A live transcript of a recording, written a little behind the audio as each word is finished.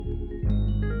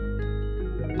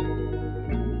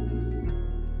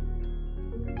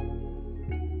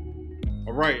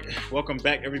right. Welcome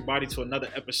back, everybody, to another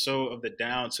episode of the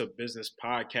Down to Business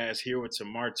podcast here with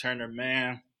Tamar Turner,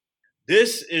 man.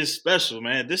 This is special,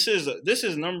 man. This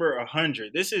is number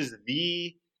 100. This is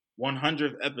the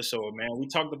 100th episode, man. We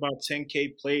talked about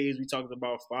 10K plays. We talked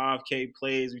about 5K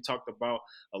plays. We talked about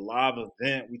a live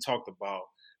event. We talked about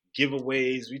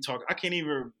giveaways. I can't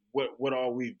even what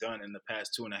all we've done in the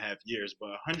past 2.5 years,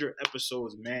 but 100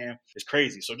 episodes, man, is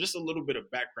crazy. So just a little bit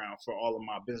of background for all of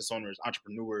my business owners,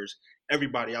 entrepreneurs,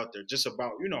 everybody out there, just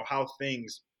about, how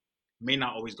things may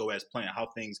not always go as planned, how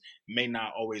things may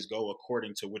not always go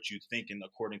according to what you think and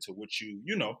according to what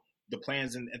the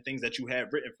plans and things that you have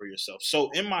written for yourself. So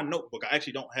in my notebook, I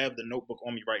actually don't have the notebook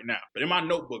on me right now, but in my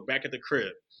notebook back at the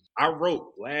crib, I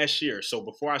wrote last year. So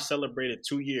before I celebrated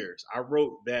 2 years, I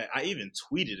wrote that. I even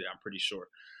tweeted it, I'm pretty sure.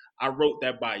 I wrote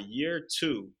that by year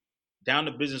 2, Down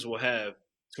to Business will have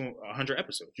 100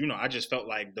 episodes. I just felt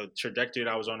like the trajectory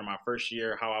that I was on in my first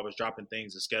year, how I was dropping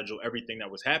things, the schedule, everything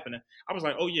that was happening. I was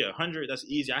like, oh yeah, 100, that's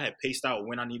easy. I had paced out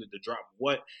when I needed to drop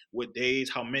what days,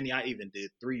 how many. I even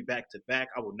did 3 back to back.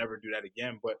 I will never do that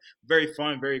again, but very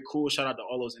fun, very cool. Shout out to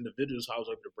all those individuals I was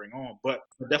able to bring on, but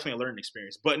definitely a learning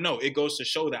experience. But no, it goes to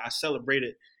show that I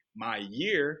celebrated my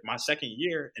second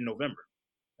year in November.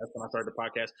 That's when I started the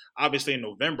podcast. Obviously in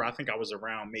November, I think I was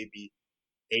around maybe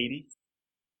 80,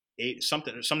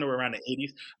 somewhere around the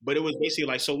 80s. But it was basically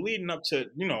like, so leading up to,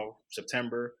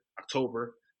 September,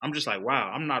 October, I'm just like,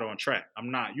 wow, I'm not on track.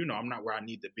 I'm not where I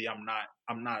need to be. I'm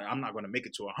not going to make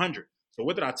it to 100. So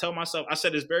what did I tell myself? I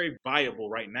said it's very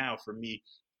viable right now for me.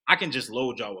 I can just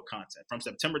load y'all with content from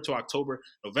September to October,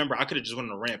 November. I could have just went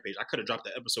on a rampage. I could have dropped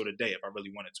an episode a day if I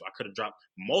really wanted to. I could have dropped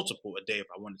multiple a day if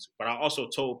I wanted to. But I also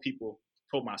told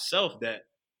myself that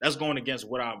that's going against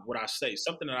what I say.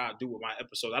 Something that I do with my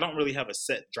episodes. I don't really have a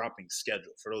set dropping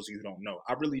schedule. For those of you who don't know,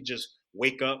 I really just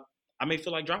wake up. I may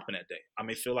feel like dropping that day. I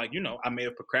may feel like, I may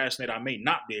have procrastinated. I may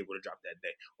not be able to drop that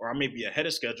day, or I may be ahead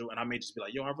of schedule and I may just be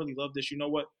like, yo, I really love this. You know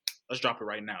what? Let's drop it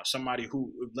right now. Somebody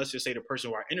who, let's just say the person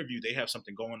who I interviewed, they have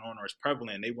something going on or it's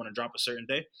prevalent and they want to drop a certain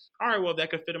day. All right, well, if that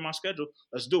could fit in my schedule,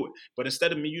 let's do it. But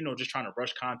instead of me, just trying to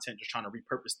rush content, just trying to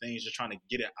repurpose things, just trying to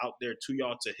get it out there to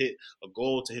y'all to hit a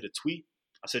goal, to hit a tweet,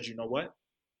 I said, you know what?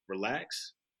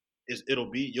 Relax.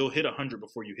 You'll hit 100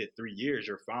 before you hit 3 years.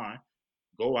 You're fine.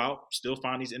 Go out, still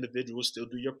find these individuals, still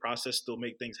do your process, still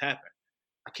make things happen.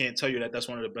 I can't tell you that that's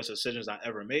one of the best decisions I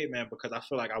ever made, man, because I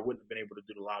feel like I wouldn't have been able to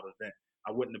do the live event.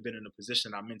 I wouldn't have been in the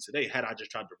position I'm in today had I just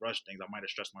tried to rush things. I might have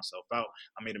stressed myself out.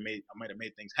 I might have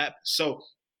made things happen. So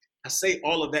I say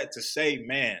all of that to say,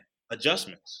 man,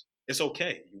 adjustments. It's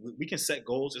okay. We can set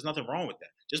goals. There's nothing wrong with that.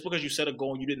 Just because you set a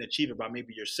goal and you didn't achieve it by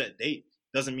maybe your set date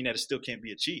doesn't mean that it still can't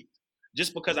be achieved.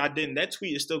 Just because I didn't, that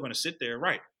tweet is still going to sit there,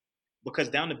 right? Because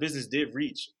Down to Business did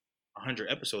reach 100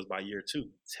 episodes by year 2,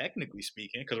 technically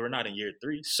speaking, because we're not in year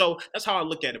 3. So that's how I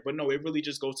look at it. But no, it really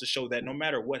just goes to show that no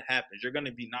matter what happens, you're going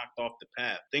to be knocked off the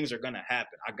path. Things are going to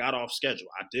happen. I got off schedule.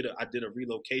 I did a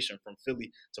relocation from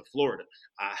Philly to Florida.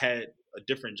 I had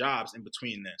different jobs in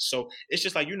between then. So it's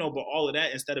just like, but all of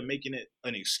that, instead of making it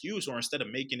an excuse or instead of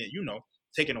making it,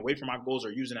 taken away from my goals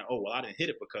or using that, oh, well, I didn't hit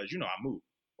it because, I moved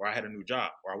or I had a new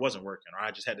job or I wasn't working or I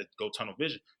just had to go tunnel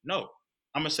vision. No,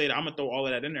 I'm going to say that I'm going to throw all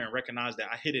of that in there and recognize that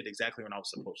I hit it exactly when I was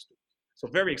supposed to. So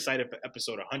very excited for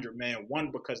episode 100, man.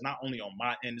 1, because not only on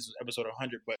my end, this is episode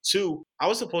 100, but 2, I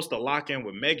was supposed to lock in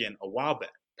with Megan a while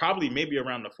back. Probably maybe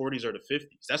around the 40s or the 50s.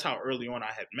 That's how early on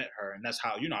I had met her. And that's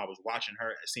how, I was watching her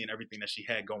and seeing everything that she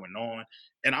had going on.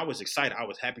 And I was excited. I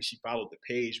was happy she followed the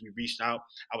page. We reached out.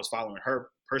 I was following her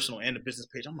personal and the business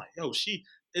page. I'm like, yo,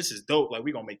 this is dope. Like,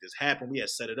 we're going to make this happen. We had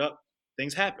set it up.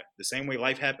 Things happen. The same way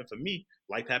life happened for me,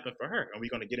 life happened for her. And we're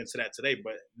going to get into that today.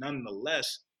 But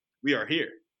nonetheless, we are here.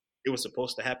 It was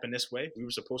supposed to happen this way. We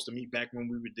were supposed to meet back when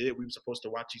we did. We were supposed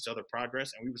to watch each other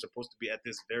progress, and we were supposed to be at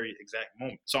this very exact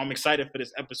moment. So I'm excited for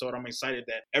this episode. I'm excited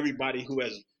that everybody who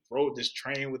has rode this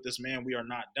train with this man, we are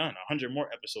not done. 100 more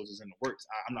episodes is in the works.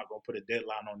 I'm not going to put a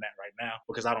deadline on that right now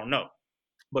because I don't know.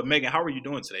 But Megan, how are you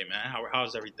doing today, man?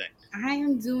 How's everything? I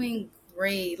am doing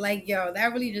great. Like, yo,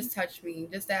 that really just touched me.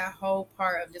 Just that whole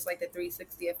part of just like the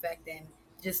 360 effect and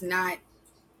just not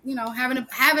having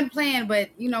a plan, but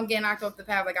getting knocked off the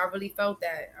path. Like, I really felt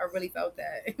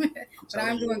that. But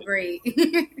I'm doing great.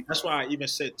 That's why I even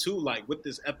said too, like with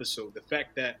this episode, the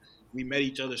fact that we met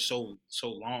each other so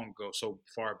long ago, so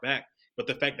far back, but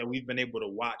the fact that we've been able to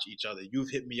watch each other. You've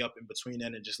hit me up in between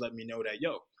then and just let me know that,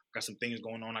 yo, got some things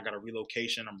going on. I got a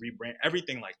relocation. I'm rebrand,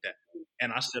 everything like that.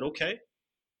 And I said, okay,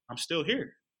 I'm still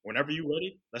here. Whenever you're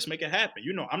ready, let's make it happen.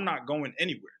 I'm not going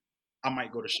anywhere. I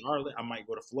might go to Charlotte, I might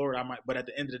go to Florida, but at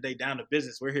the end of the day, down to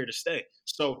business, we're here to stay.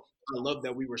 So I love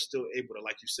that we were still able to,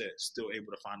 like you said, still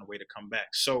able to find a way to come back.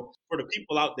 So for the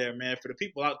people out there, man, for the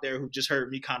people out there who just heard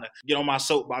me kind of get on my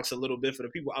soapbox a little bit, for the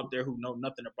people out there who know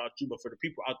nothing about you, but for the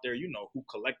people out there, who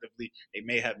collectively they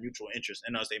may have mutual interest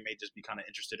in us, they may just be kind of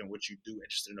interested in what you do,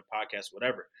 interested in the podcast,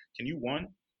 whatever. Can you one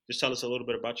just tell us a little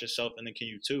bit about yourself, and then can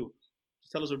you two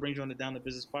just tell us what brings you on the Down to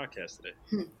Business podcast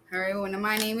today? All right, well,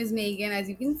 my name is Megan, as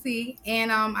you can see,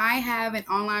 and I have an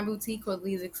online boutique called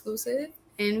Lee's Exclusive,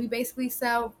 and we basically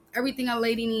sell everything a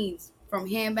lady needs, from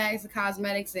handbags to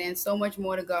cosmetics and so much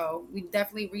more to go. We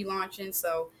definitely relaunching,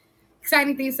 so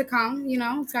exciting things to come,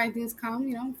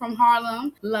 from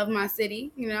Harlem, love my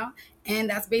city, and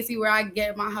that's basically where I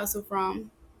get my hustle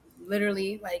from.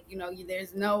 Literally,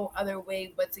 there's no other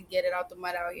way but to get it out the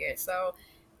mud out here. So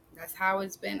that's how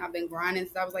it's been. I've been grinding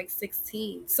since I was like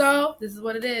 16. So this is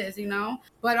what it is.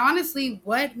 But honestly,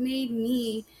 what made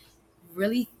me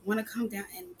really want to come down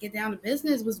and get down to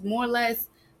business was more or less,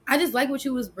 I just like what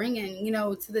you was bringing,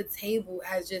 to the table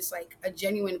as just like a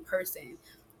genuine person.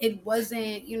 It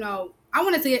wasn't, I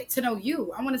wanted to get to know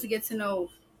you. I wanted to get to know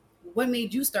what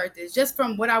made you start this, just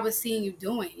from what I was seeing you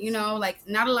doing. Like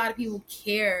not a lot of people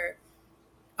care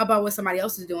about what somebody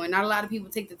else is doing. Not a lot of people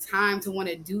take the time to want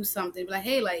to do something. Like,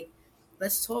 hey, like,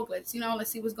 let's talk. Let's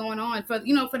see what's going on for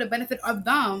the benefit of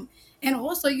them. And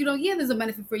also, yeah, there's a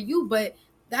benefit for you, but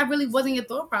that really wasn't your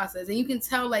thought process. And you can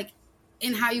tell, like,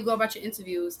 in how you go about your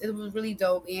interviews, it was really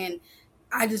dope. And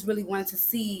I just really wanted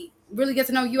to really get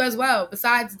to know you as well.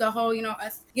 Besides the whole,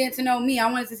 us getting to know me,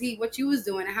 I wanted to see what you was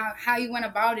doing and how you went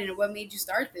about it and what made you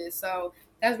start this. So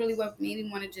that's really what made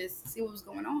me want to just see what was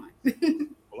going on.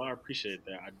 Well, I appreciate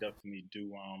that. I definitely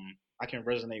do. I can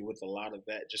resonate with a lot of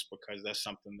that just because that's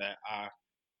something that I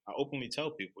openly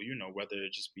tell people, whether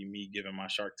it just be me giving my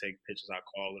Shark Tank pitches, I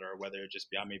call it, or whether it just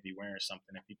be I may be wearing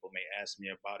something and people may ask me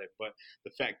about it. But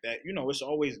the fact that, it's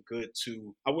always good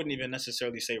to, I wouldn't even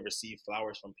necessarily say receive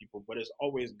flowers from people, but it's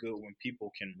always good when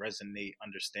people can resonate,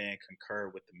 understand, concur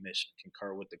with the mission,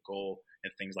 concur with the goal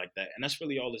and things like that. And that's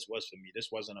really all this was for me. This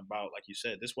wasn't about, like you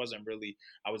said, this wasn't really,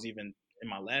 I was even in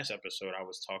my last episode, I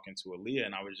was talking to Aaliyah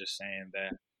and I was just saying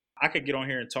that I could get on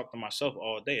here and talk to myself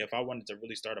all day. If I wanted to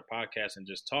really start a podcast and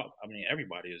just talk, I mean,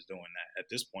 everybody is doing that at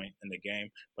this point in the game.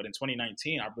 But in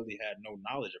 2019, I really had no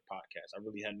knowledge of podcasts. I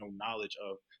really had no knowledge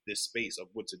of this space, of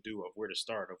what to do, of where to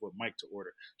start, of what mic to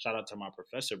order. Shout out to my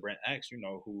professor, Brent X,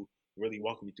 who really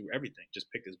walked me through everything.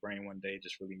 Just picked his brain one day,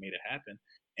 just really made it happen.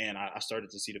 And I started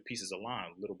to see the pieces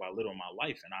align little by little in my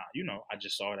life. And I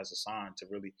just saw it as a sign to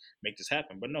really make this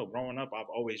happen. But no, growing up, I've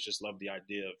always just loved the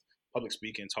idea of public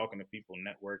speaking, talking to people,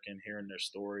 networking, hearing their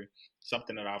story,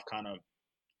 something that I've kind of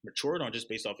matured on just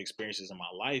based off experiences in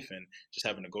my life and just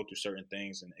having to go through certain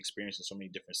things and experiencing so many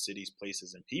different cities,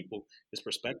 places, and people. This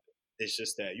perspective. It's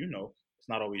just that, it's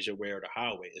not always your way or the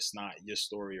highway. It's not your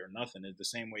story or nothing. It's the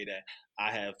same way that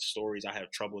I have stories, I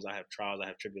have troubles, I have trials, I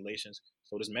have tribulations.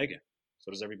 So does Megan.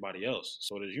 So does everybody else.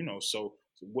 So does, so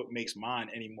what makes mine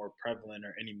any more prevalent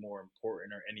or any more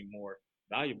important or any more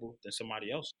valuable than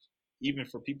somebody else? Even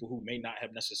for people who may not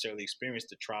have necessarily experienced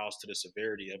the trials to the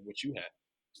severity of what you had.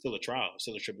 Still a trial,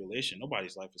 still a tribulation.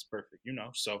 Nobody's life is perfect.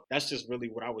 So that's just really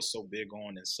what I was so big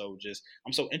on. And so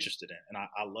I'm so interested in. And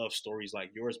I love stories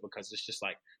like yours because it's just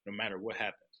like, no matter what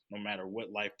happens, no matter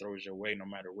what life throws your way, no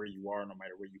matter where you are, no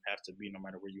matter where you have to be, no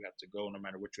matter where you have to go, no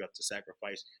matter what you have to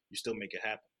sacrifice, you still make it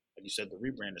happen. Like you said, the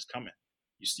rebrand is coming.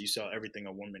 You sell everything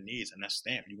a woman needs, and that's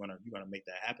stamped. You're gonna make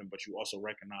that happen. But you also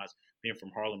recognize, being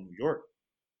from Harlem, New York,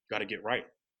 got to get right.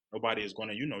 Nobody is going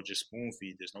to, just spoon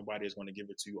feed this. Nobody is going to give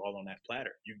it to you all on that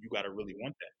platter. You got to really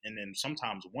want that. And then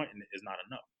sometimes wanting it is not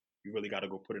enough. You really got to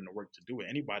go put in the work to do it.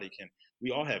 Anybody can.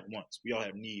 We all have wants. We all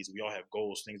have needs. We all have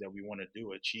goals, things that we want to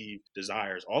do, achieve,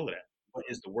 desires, all of that. But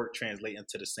is the work translate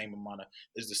into the same amount of,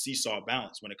 is the seesaw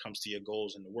balance when it comes to your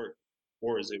goals and the work?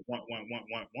 Or is it want?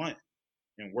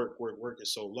 And work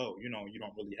is so low, you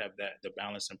don't really have the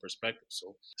balance and perspective.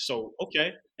 So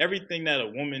okay, everything that a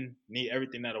woman need,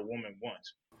 everything that a woman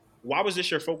wants. Why was this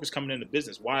your focus coming into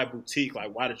business? Why a boutique?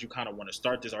 Like, why did you kind of want to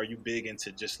start this? Are you big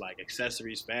into just like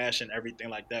accessories, fashion, everything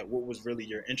like that? What was really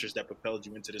your interest that propelled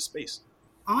you into this space?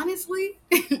 Honestly,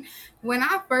 when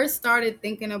I first started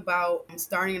thinking about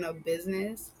starting a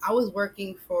business, I was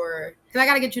working because I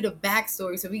got to get you the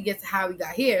backstory so we get to how we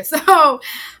got here. So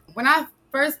when I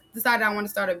first decided I want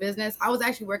to start a business, I was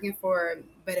actually working for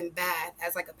Bed and Bath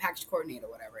as like a package coordinator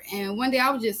or whatever. And one day I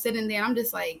was just sitting there and I'm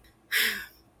just like,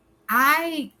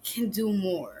 I can do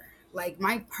more. Like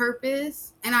my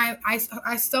purpose, and I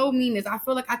so mean this. I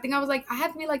feel like, I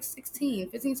had to be like 16,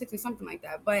 15, 16, something like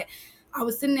that. But I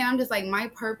was sitting there, I'm just like, my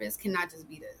purpose cannot just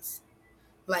be this.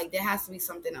 Like there has to be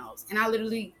something else. And I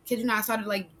literally, kid you not, I started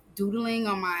like doodling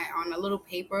on a little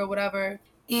paper or whatever.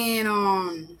 And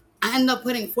I ended up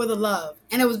putting For the Love.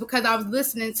 And it was because I was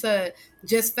listening to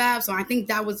Just Fab song. I think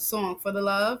that was the song, For the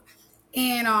Love.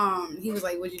 And he was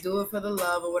like, would you do it for the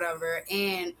love or whatever?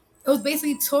 And it was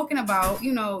basically talking about,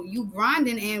 you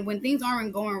grinding, and when things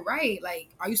aren't going right, like,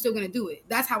 are you still gonna do it?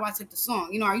 That's how I took the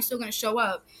song. Are you still gonna show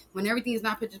up when everything is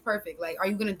not picture perfect? Like, are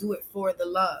you gonna do it for the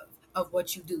love of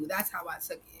what you do? That's how I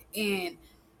took it. And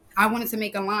I wanted to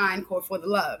make a line called For the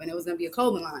Love, and it was gonna be a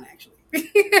clothing line actually.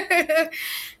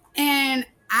 And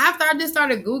after I just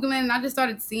started Googling and I just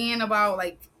started seeing about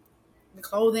like the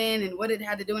clothing and what it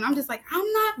had to do, and I'm just like, I'm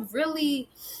not really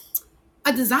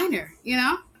a designer,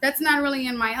 That's not really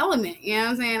in my element, you know what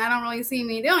I'm saying? I don't really see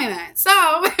me doing that. So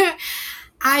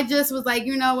I just was like,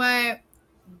 you know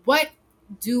what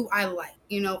do I like,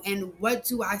 and what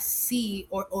do I see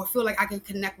or feel like I can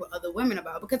connect with other women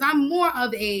about? Because I'm more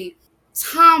of a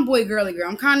tomboy girly girl.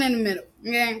 I'm kind of in the middle,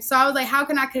 okay? So I was like, how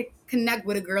can I connect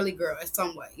with a girly girl in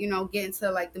some way, get into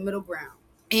like the middle ground?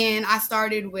 And I was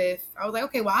like,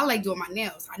 okay, well, I like doing my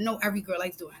nails. I know every girl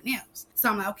likes doing her nails. So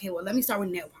I'm like, okay, well, let me start with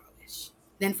nail polish.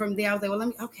 Then from there, I was like,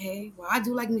 well, I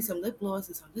do like me some lip gloss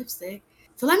and some lipstick.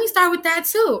 So let me start with that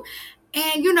too.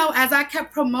 And, as I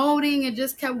kept promoting and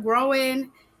just kept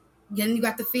growing, then you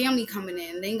got the family coming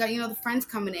in. Then you got, the friends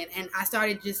coming in. And I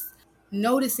started just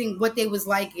noticing what they was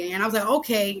liking. And I was like,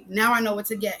 okay, now I know what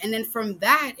to get. And then from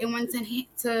that, it went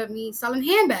to me selling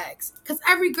handbags. Because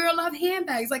every girl loved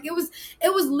handbags. Like, it was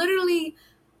literally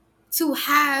to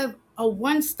have a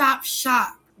one-stop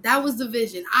shop. That was the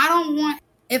vision.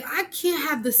 If I can't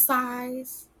have the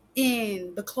size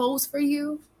in the clothes for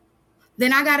you,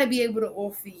 then I got to be able to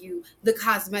offer you the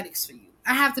cosmetics for you.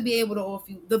 I have to be able to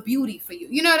offer you the beauty for you.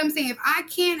 You know what I'm saying? If I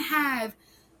can't have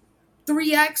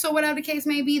 3X or whatever the case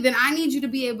may be, then I need you to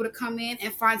be able to come in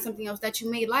and find something else that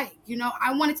you may like.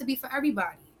 I want it to be for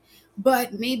everybody.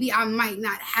 But maybe I might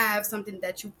not have something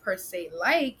that you per se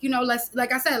like,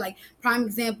 like I said, like prime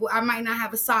example, I might not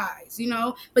have a size,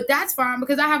 but that's fine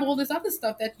because I have all this other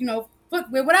stuff that,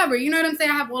 footwear, whatever, you know what I'm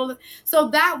saying? I have all of it. So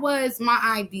that was my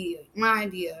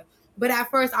idea. But at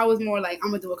first I was more like,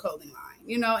 I'm going to do a clothing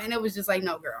line, and it was just like,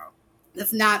 no, girl,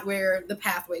 that's not where the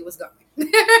pathway was going.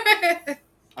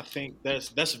 I think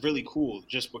that's really cool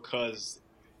just because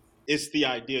it's the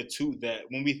idea too that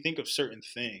when we think of certain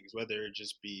things, whether it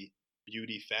just be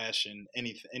beauty, fashion,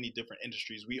 any different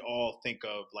industries, we all think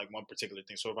of like one particular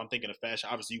thing. So if I'm thinking of fashion,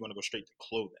 obviously you want to go straight to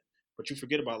clothing. But you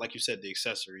forget about, like you said, the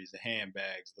accessories, the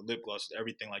handbags, the lip glosses,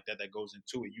 everything like that goes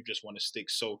into it. You just want to stick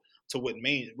to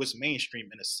what's mainstream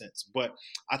in a sense. But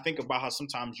I think about how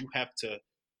sometimes you have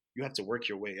to work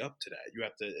your way up to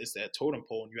that. It's that totem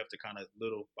pole, and you have to kind of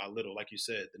little by little, like you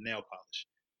said, the nail polish,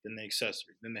 then the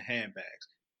accessories, then the handbags.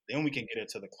 Then we can get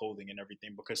into the clothing and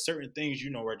everything because certain things,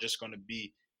 are just going to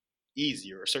be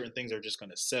easier or certain things are just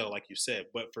going to sell, like you said.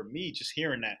 But for me, just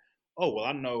hearing that, oh, well,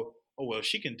 I know, oh, well, if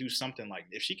she can do something like,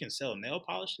 if she can sell nail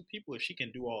polish to people, if she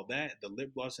can do all that, the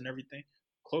lip gloss and everything,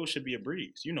 clothes should be a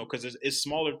breeze, because it's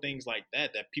smaller things like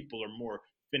that people are more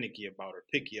finicky about or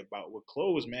picky about. With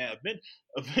clothes, man,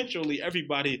 eventually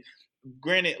everybody,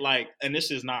 granted, like, and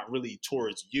this is not really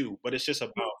towards you, but it's just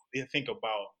about, think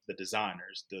about the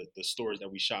designers, the stores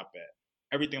that we shop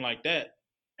at, everything like that.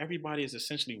 Everybody is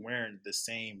essentially wearing the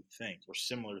same things or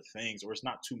similar things, or it's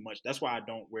not too much. That's why I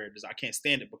don't wear it. I can't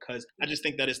stand it because I just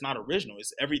think that it's not original.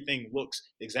 It's everything looks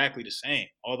exactly the same.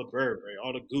 All the Burberry,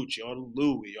 all the Gucci, all the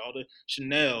Louis, all the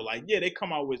Chanel. Like, yeah, they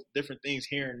come out with different things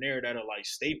here and there that are like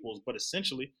staples, but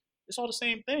essentially it's all the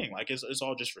same thing. Like it's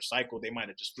all just recycled. They might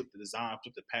have just flipped the design,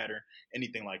 flipped the pattern,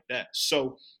 anything like that.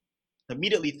 So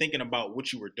immediately thinking about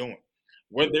what you were doing,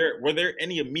 were there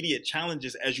any immediate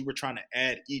challenges as you were trying to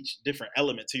add each different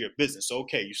element to your business? So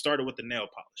okay, you started with the nail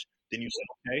polish, then you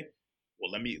said, okay,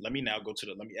 well, let me now go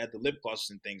to let me add the lip glosses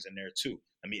and things in there too.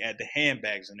 Let me add the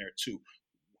handbags in there too.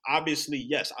 Obviously,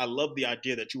 yes, I love the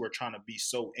idea that you are trying to be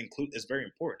so inclusive. It's very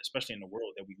important, especially in the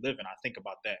world that we live in. I think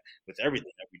about that with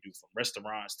everything that we do, from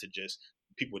restaurants to just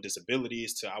people with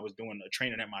disabilities to, I was doing a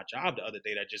training at my job the other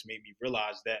day that just made me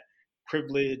realize that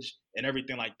privilege and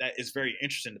everything like that is very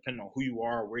interesting depending on who you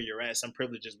are, where you're at. Some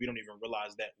privileges we don't even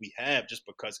realize that we have just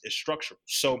because it's structural.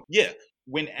 So yeah,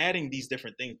 when adding these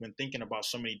different things, when thinking about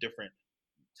so many different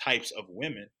types of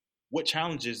women, what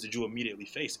challenges did you immediately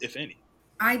face, if any?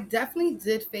 I definitely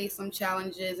did face some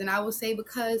challenges, and I would say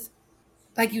because,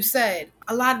 like you said,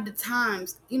 a lot of the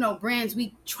times, brands,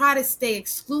 we try to stay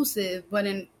exclusive, but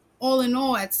in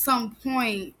all, at some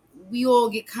point, we all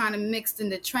get kind of mixed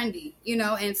into trendy,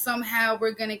 and somehow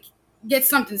we're going to get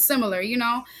something similar.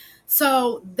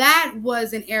 So that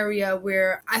was an area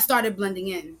where I started blending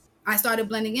in. I started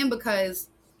blending in because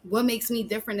what makes me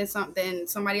different than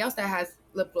somebody else that has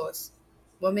lip gloss?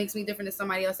 What makes me different than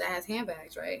somebody else that has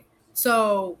handbags, right?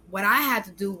 So what I had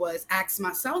to do was ask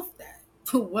myself that.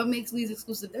 What makes Lee's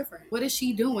Exclusive different? What is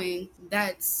she doing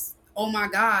that's, oh my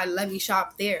God, let me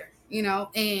shop there, you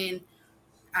know? And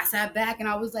I sat back and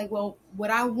I was like, well, what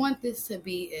I want this to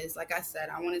be is, like I said,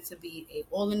 I want it to be a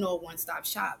all-in-all one-stop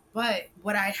shop. But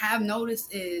what I have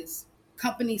noticed is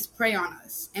companies prey on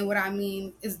us. And what I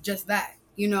mean is just that.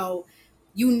 You know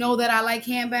that I like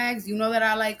handbags. You know that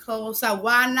I like clothes. So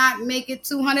why not make it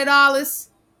 $200?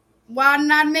 Why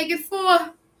not make it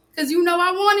 $400? Because you know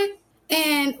I want it.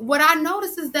 And what I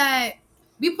noticed is that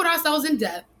we put ourselves in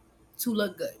debt to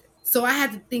look good. So I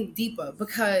had to think deeper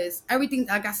because everything,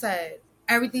 like I said,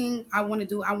 everything I want to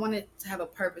do, I want it to have a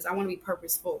purpose. I want to be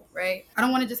purposeful, right? I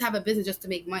don't want to just have a business just to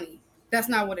make money. That's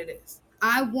not what it is.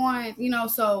 I want,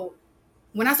 so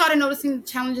when I started noticing the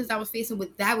challenges I was facing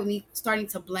with that, with me starting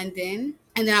to blend in,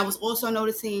 and then I was also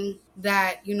noticing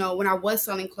that, when I was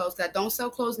selling clothes, that I don't sell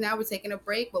clothes now, we're taking a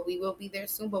break, but we will be there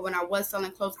soon. But when I was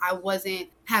selling clothes, I wasn't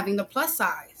having the plus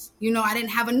size. I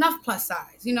didn't have enough plus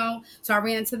size, so I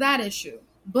ran into that issue.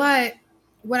 But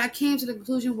what I came to the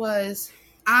conclusion was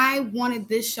I wanted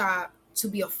this shop to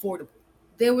be affordable.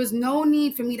 There was no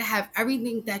need for me to have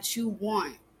everything that you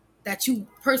want, that you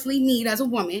personally need as a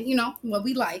woman, what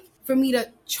we like, for me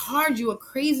to charge you a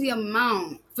crazy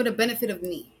amount for the benefit of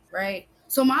me, right?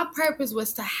 So my purpose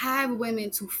was to have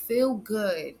women to feel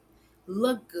good,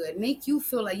 look good, make you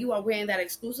feel like you are wearing that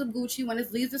exclusive Gucci when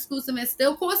it's least exclusive and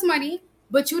still costs money,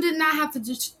 but you did not have to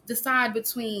just decide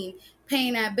between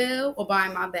paying that bill or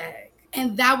buying my bag.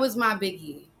 And that was my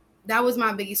biggie.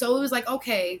 So it was like,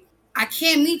 okay, I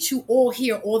can't meet you all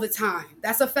here all the time.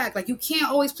 That's a fact. Like, you can't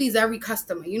always please every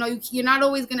customer. You're not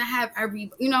always going to have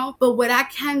but what I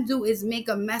can do is make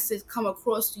a message come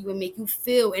across to you and make you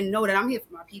feel and know that I'm here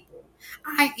for my people.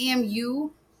 I am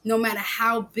you, no matter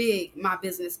how big my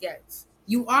business gets.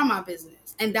 You are my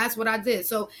business. And that's what I did.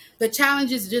 So the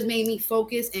challenges just made me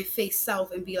focus and face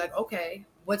self and be like, okay,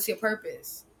 what's your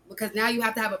purpose? Because now you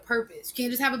have to have a purpose. You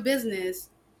can't just have a business,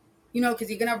 because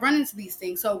you're going to run into these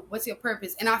things. So what's your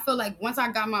purpose? And I feel like once I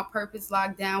got my purpose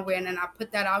locked down, and then I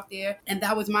put that out there, and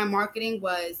that was my marketing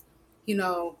was,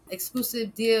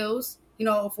 exclusive deals,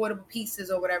 affordable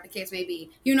pieces or whatever the case may be.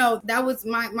 That was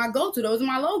my go-to. Those are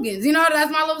my slogans.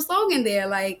 That's my little slogan there.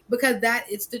 Like, because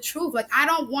it's the truth. Like, I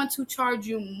don't want to charge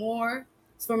you more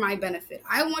for my benefit.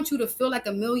 I want you to feel like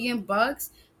 $1,000,000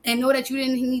 and know that you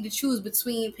didn't need to choose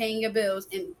between paying your bills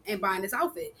and buying this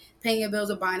outfit, paying your bills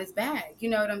or buying this bag. You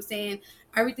know what I'm saying?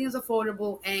 Everything is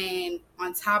affordable. And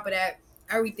on top of that,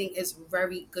 everything is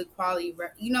very good quality.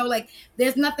 Like,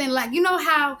 there's nothing like,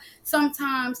 how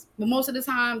sometimes, but most of the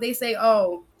time they say,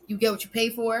 oh, you get what you pay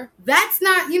for. That's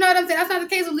not, you know what I'm saying? That's not the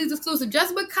case with Lee's Exclusive.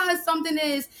 Just because something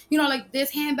is, like,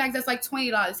 there's handbags that's like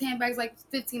 $20, handbags like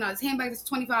 $15, handbags that's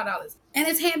 $25, and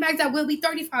it's handbags that will be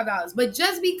 $35. But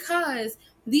just because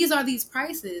these are these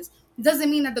prices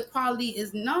doesn't mean that the quality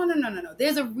is no.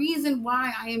 There's a reason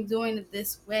why I am doing it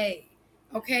this way.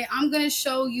 Okay, I'm going to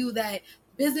show you that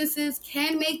businesses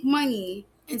can make money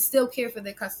and still care for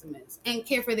their customers and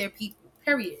care for their people,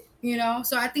 period.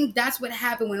 So I think that's what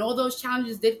happened when all those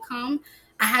challenges did come.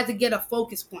 I had to get a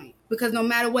focus point because no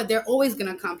matter what, they're always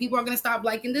going to come. People are going to stop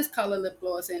liking this color lip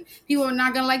gloss and people are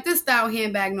not going to like this style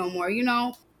handbag no more,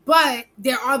 But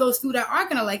there are those few that are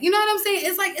gonna like, you know what I'm saying?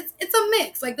 It's like it's a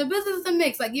mix. Like, the business is a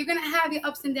mix. Like, you're gonna have your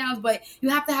ups and downs, but you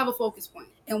have to have a focus point.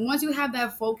 And once you have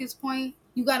that focus point,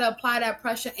 you gotta apply that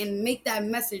pressure and make that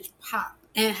message pop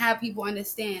and have people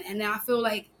understand. And now I feel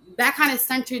like that kind of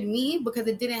centered me because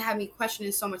it didn't have me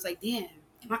questioning so much. Like, damn,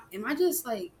 am I just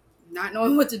like not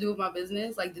knowing what to do with my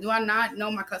business? Like, do I not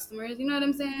know my customers? You know what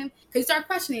I'm saying? Because you start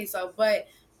questioning yourself, but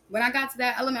when I got to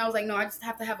that element, I was like, no, I just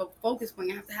have to have a focus point.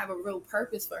 I have to have a real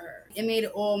purpose for her. It made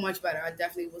it all much better. I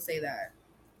definitely will say that.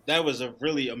 That was a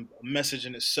message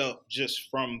in itself, just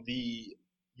from the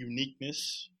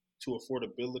uniqueness to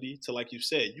affordability to, like you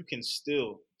said, you can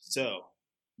still sell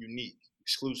unique,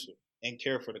 exclusive, and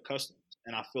care for the customer.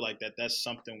 And I feel like that's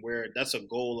something where that's a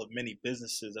goal of many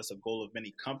businesses. That's a goal of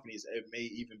many companies. It may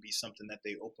even be something that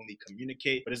they openly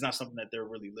communicate, but it's not something that they're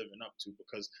really living up to,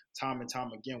 because time and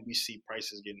time again, we see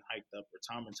prices getting hiked up, or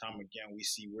time and time again, we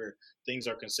see where things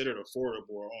are considered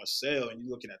affordable or on sale, and you're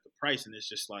looking at the price and it's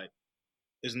just like,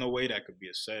 there's no way that could be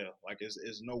a sale. Like,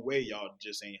 there's no way y'all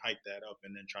just ain't hike that up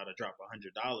and then try to drop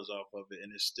 $100 off of it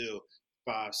and it's still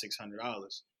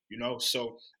 $500-$600.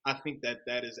 So I think that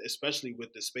that is, especially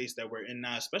with the space that we're in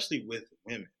now, especially with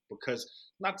women, because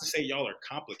not to say y'all are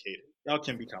complicated, y'all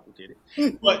can be complicated,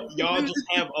 but y'all just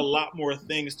have a lot more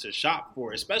things to shop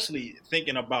for, especially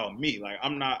thinking about me. Like I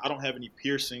don't have any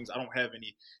piercings, I don't have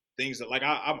any things that like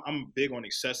I'm big on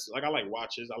accessories. Like I like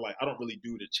watches. I don't really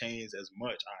do the chains as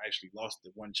much. I actually lost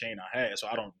the one chain I had, so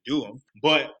I don't do them.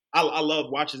 But I love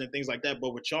watches and things like that.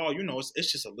 But with y'all,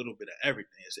 it's just a little bit of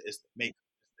everything. It's the makeup,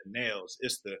 it's the nails,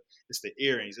 it's the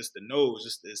earrings, it's the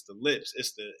nose, it's the lips,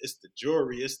 it's the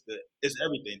jewelry, it's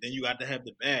everything. Then you got to have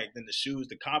the bag, then the shoes,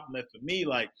 the compliment for me,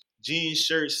 like jeans,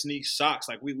 shirts, sneaks, socks.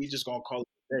 Like we just gonna call it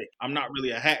a day. I'm not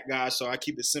really a hat guy, so I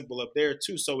keep it simple up there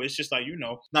too. So it's just like,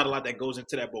 not a lot that goes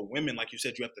into that. But women, like you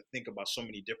said, you have to think about so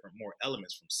many different more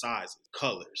elements, from sizes,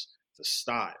 colors, to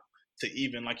style, to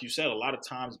even, like you said, a lot of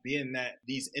times being that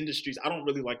these industries, I don't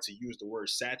really like to use the word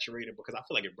saturated because I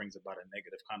feel like it brings about a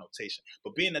negative connotation.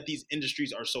 But being that these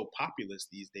industries are so populous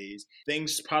these days,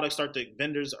 products start to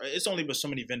vendors, it's only but so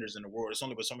many vendors in the world. It's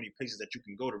only but so many places that you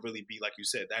can go to really be, like you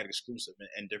said, that exclusive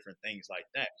and different things like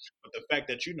that. But the fact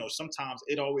that, sometimes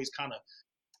it always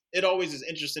is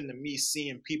interesting to me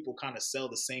seeing people kind of sell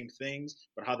the same things,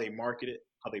 but how they market it,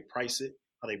 how they price it,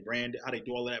 how they brand it, how they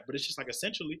do all of that. But it's just like,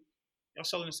 essentially, y'all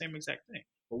selling the same exact thing.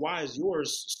 But why is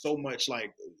yours so much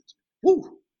like,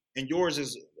 whoo, and yours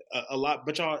is a lot?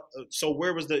 But y'all, so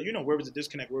where was the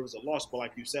disconnect? Where was the loss? But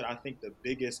like you said, I think the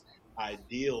biggest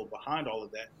ideal behind all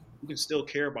of that, you can still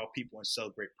care about people and sell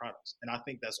great products. And I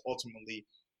think that's ultimately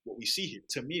what we see here.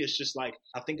 To me, it's just like,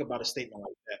 I think about a statement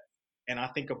like that. And I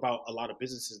think about a lot of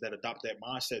businesses that adopt that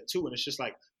mindset too. And it's just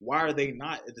like, why are they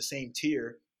not at the same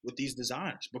tier with these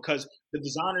designers? Because the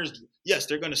designers, yes,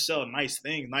 they're going to sell nice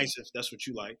things, nice if that's what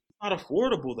you like. Not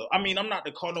affordable though. I mean, I'm not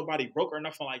to call nobody broke or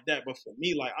nothing like that, but for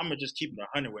me, like, I'm gonna just keep it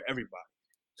 100 with everybody.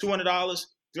 $200,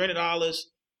 $300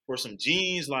 for some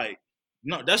jeans, like,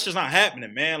 no, that's just not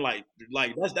happening, man. Like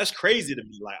that's crazy to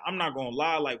me. Like, I'm not gonna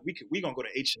lie. Like, we gonna go to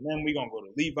H&M, we gonna go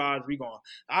to Levi's,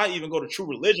 I even go to True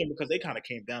Religion because they kind of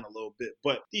came down a little bit.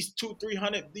 But these 200,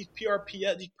 300, these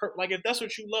PRPS, like, if that's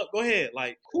what you love, go ahead.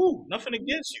 Like, cool, nothing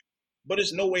against you. But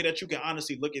it's no way that you can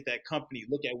honestly look at that company,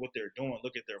 look at what they're doing,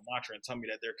 look at their mantra, and tell me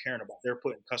that they're caring about. They're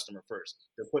putting customer first.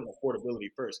 They're putting affordability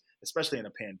first, especially in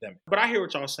a pandemic. But I hear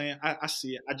what y'all saying. I see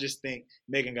it. I just think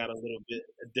Megan got a little bit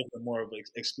a different, more of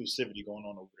exclusivity going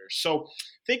on over there. So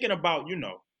thinking about,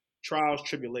 trials,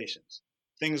 tribulations,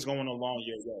 things going along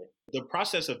your way, the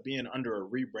process of being under a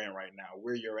rebrand right now,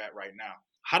 where you're at right now,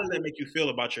 how does that make you feel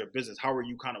about your business? How are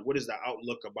you what is the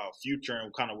outlook about future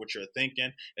and kind of what you're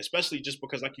thinking? Especially just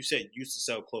because, like you said, you used to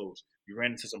sell clothes. You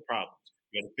ran into some problems.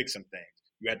 You had to fix some things.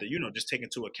 You had to, just take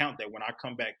into account that when I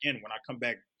come back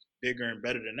bigger and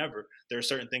better than ever, there are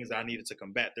certain things that I needed to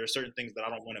combat. There are certain things that I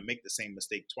don't want to make the same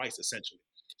mistake twice, essentially.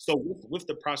 So with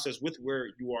the process, with where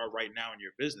you are right now in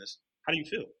your business, how do you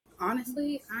feel?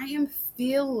 Honestly, I am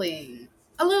feeling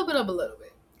a little bit of a little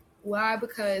bit. Why?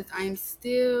 Because I'm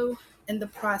still in the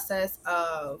process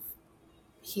of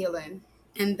healing.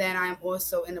 And then I'm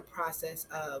also in the process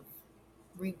of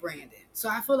rebranding. So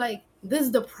I feel like this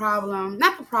is the problem,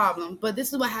 not the problem, but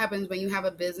this is what happens when you have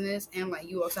a business and like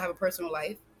you also have a personal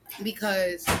life,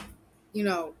 because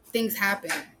things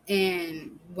happen,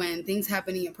 and when things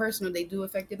happen in your personal, they do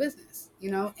affect your business,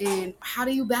 and how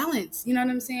do you balance, what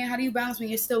I'm saying? How do you balance when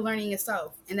you're still learning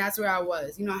yourself? And that's where I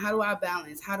was, how do I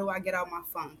balance? How do I get out my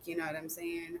funk? You know what I'm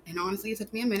saying? And honestly, it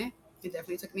took me a minute. It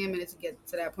definitely took me a minute to get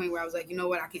to that point where I was like, you know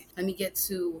what, let me get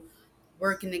to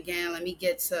working again. Let me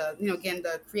get to, getting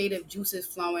the creative juices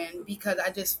flowing, because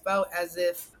I just felt as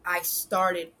if I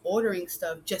started ordering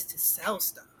stuff just to sell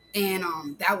stuff. And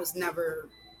that was never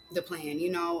the plan,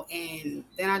 and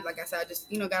then like I said, I just,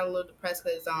 got a little depressed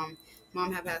because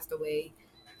mom had passed away,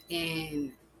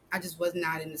 and I just was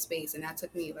not in the space. And that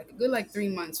took me like a good 3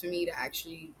 months for me to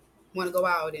actually want to go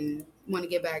out and want to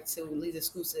get back to Lee's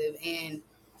Exclusive. And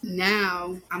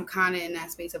now I'm kind of in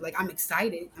that space of like, I'm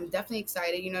excited. I'm definitely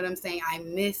excited. You know what I'm saying? I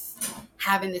miss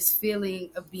having this feeling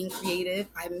of being creative.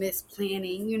 I miss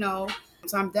planning,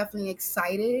 So I'm definitely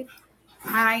excited.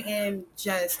 I am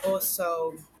just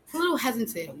also a little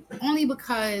hesitant, only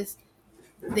because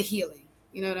the healing.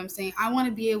 You know what I'm saying? I want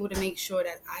to be able to make sure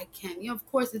that I can, of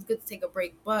course it's good to take a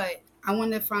break, but I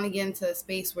want to finally get into a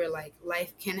space where like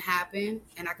life can happen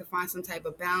and I can find some type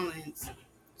of balance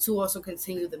to also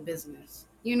continue the business,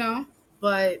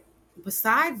 But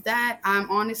besides that, I'm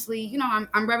honestly,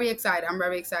 I'm very excited. I'm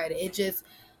very excited.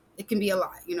 It can be a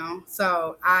lot,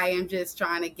 So I am just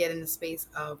trying to get in the space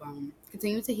of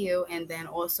continue to heal, and then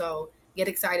also get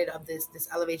excited of this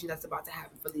elevation that's about to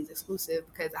happen for Lee's Exclusive,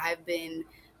 because I've been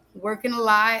working a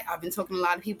lot. I've been talking to a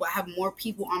lot of people. I have more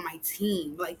people on my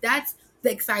team. Like that's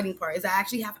the exciting part is I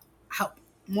actually have help,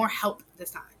 more help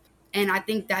this time. And I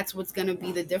think that's what's going to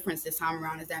be the difference this time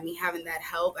around is that me having that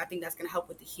help. I think that's going to help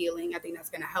with the healing. I think that's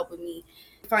going to help with me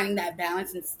finding that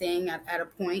balance and staying at a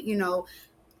point,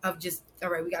 of just, all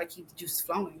right, we got to keep the juice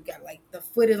flowing. We got like the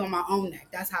foot is on my own neck.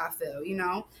 That's how I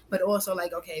feel. But also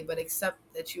like, okay, but accept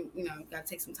that got to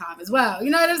take some time as well.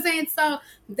 You know what I'm saying? So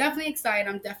I'm definitely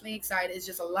excited. It's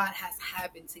just a lot has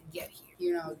happened to get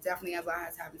here. Definitely a lot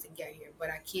has happened to get here, but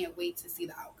I can't wait to see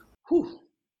the outcome. Whew.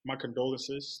 My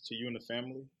condolences to you and the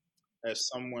family. As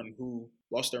someone who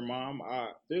lost their mom, I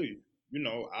feel you.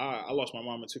 I lost my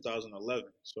mom in 2011,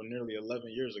 so nearly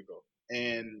 11 years ago.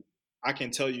 And I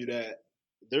can tell you that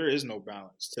there is no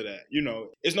balance to that.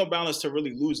 It's no balance to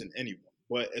really losing anyone,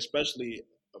 but especially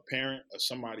a parent or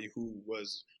somebody who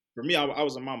was, for me, I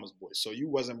was a mama's boy. So you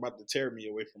wasn't about to tear me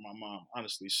away from my mom,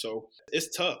 honestly. So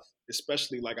it's tough,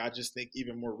 especially like I just think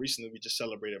even more recently, we just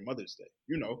celebrated Mother's Day.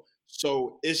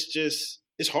 So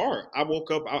it's hard. I woke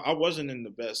up, I wasn't in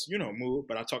the best, mood,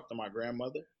 but I talked to my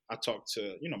grandmother. I talked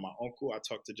to, my uncle. I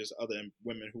talked to just other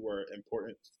women who were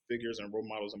important figures and role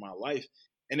models in my life.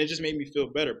 And it just made me feel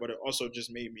better, but it also just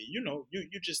made me,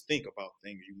 you just think about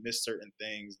things. You miss certain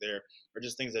things. There are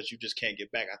just things that you just can't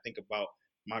get back. I think about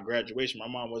my graduation. My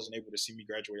mom wasn't able to see me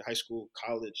graduate high school,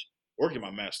 college, or get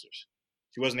my master's.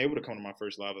 She wasn't able to come to my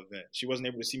first live event. She wasn't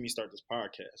able to see me start this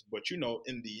podcast. But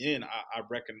in the end, I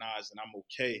recognize and I'm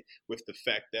okay with the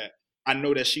fact that I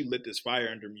know that she lit this fire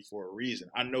under me for a reason.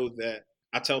 I know that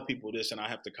I tell people this and I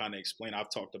have to kind of explain. I've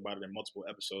talked about it in multiple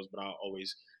episodes, but I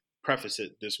always preface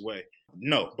it this way.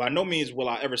 No, by no means will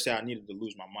I ever say I needed to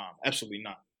lose my mom. Absolutely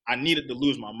not. I needed to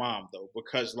lose my mom though,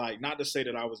 because not to say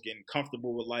that I was getting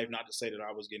comfortable with life, not to say that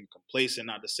I was getting complacent,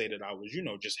 not to say that I was,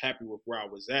 just happy with where I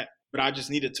was at, but I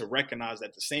just needed to recognize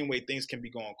that the same way things can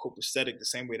be going copacetic, the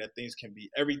same way that things can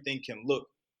be, everything can look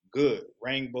good,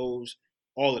 rainbows,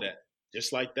 all of that.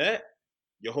 Just like that,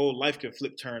 your whole life can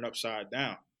flip turn upside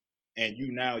down. And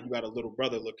you got a little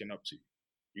brother looking up to you.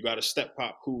 You got a step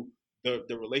pop who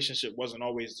the relationship wasn't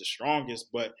always the strongest,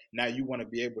 but now you want to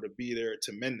be able to be there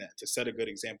to mend that, to set a good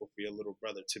example for your little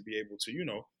brother, to be able to,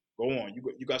 go on.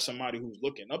 You got somebody who's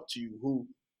looking up to you, who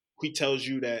he tells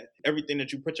you that everything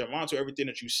that you put your mind to, everything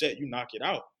that you set, you knock it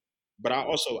out. But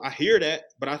I hear that,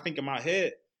 but I think in my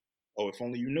head, oh, if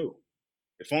only you knew.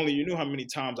 If only you knew how many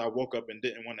times I woke up and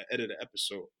didn't want to edit an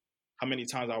episode. How many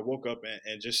times I woke up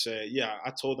and just said, yeah,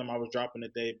 I told them I was dropping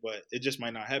today, but it just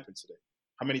might not happen today.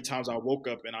 How many times I woke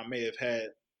up and I may have had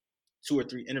 2 or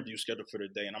 3 interviews scheduled for the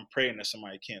day and I'm praying that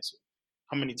somebody cancel.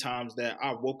 How many times that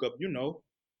I woke up,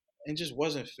 and just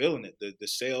wasn't feeling it. The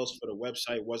sales for the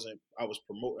website wasn't, I was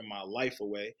promoting my life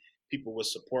away. People would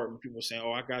support me. People were saying,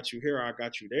 oh, I got you here, I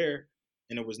got you there.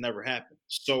 And it was never happening.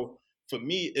 So for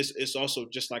me, it's also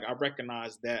just like I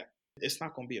recognize that it's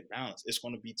not going to be a balance. It's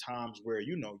going to be times where,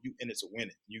 you in it to win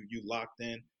it. You locked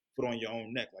in, put on your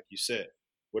own neck, like you said.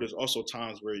 But there's also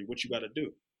times where what you got to do,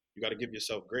 you got to give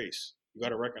yourself grace. You got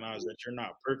to recognize that you're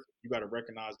not perfect. You got to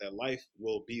recognize that life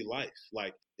will be life.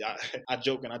 Like I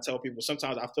joke and I tell people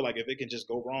sometimes I feel like if it can just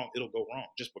go wrong, it'll go wrong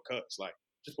just because,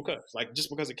 just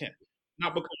because it can.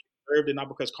 Not because you deserved it, not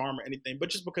because karma or anything, but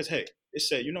just because, hey, it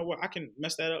said, you know what, I can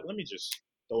mess that up. Let me just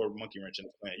throw a monkey wrench in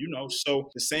the plan. So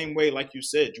the same way, like you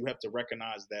said, you have to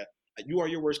recognize that you are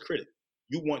your worst critic.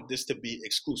 You want this to be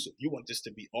exclusive. You want this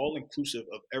to be all inclusive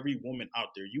of every woman out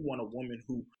there. You want a woman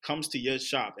who comes to your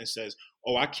shop and says,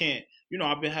 oh, I can't,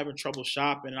 I've been having trouble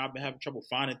shopping and I've been having trouble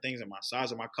finding things in my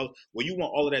size and my color. Well, you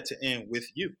want all of that to end with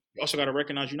you. You also got to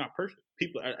recognize you're not perfect.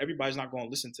 Everybody's not going to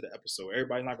listen to the episode.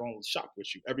 Everybody's not going to shop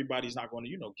with you. Everybody's not going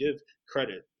to, give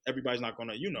credit. Everybody's not going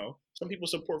to, some people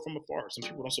support from afar. Some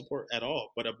people don't support at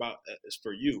all. But it's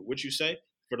for you. What you say?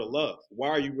 For the love. Why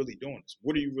are you really doing this?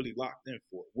 What are you really locked in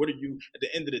for? What are you, at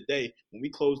the end of the day, when we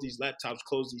close these laptops,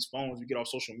 close these phones, we get off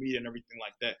social media and everything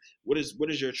like that, what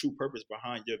is your true purpose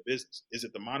behind your business? Is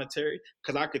it the monetary?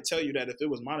 Because I could tell you that if it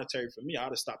was monetary for me, I'd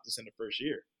have stopped this in the first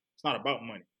year. It's not about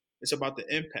money. It's about the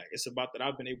impact. It's about that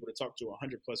I've been able to talk to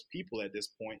 100 plus people at this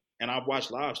point, and I've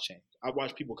watched lives change. I've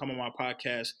watched people come on my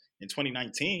podcast in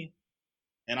 2019,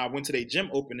 and I went to their gym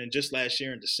opening just last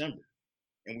year in December,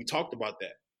 and we talked about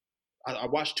that. I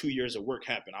watched 2 years of work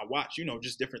happen. I watched,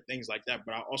 just different things like that.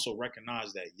 But I also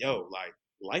recognize that,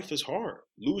 life is hard.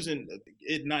 Losing,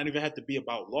 it not even have to be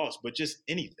about loss, but just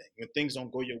anything. When things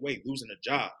don't go your way, losing a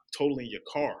job, totaling your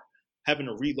car, having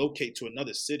to relocate to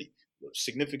another city,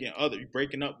 significant other, you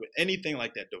breaking up with anything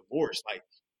like that, divorce.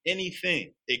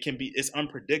 anything. It can be, it's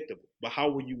unpredictable. But how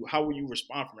will you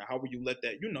respond from that? How will you let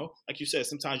that, like you said,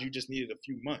 sometimes you just needed a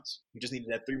few months. You just needed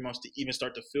that 3 months to even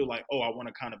start to feel like, oh, I want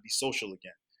to kind of be social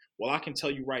again. Well, I can tell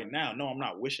you right now, no, I'm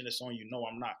not wishing this on you. No,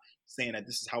 I'm not saying that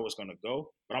this is how it's gonna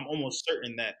go, but I'm almost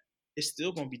certain that it's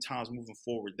still gonna be times moving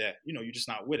forward that, you're just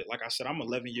not with it. Like I said, I'm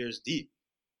 11 years deep.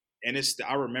 And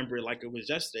I remember it like it was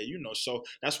yesterday. So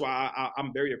that's why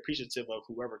I'm very appreciative of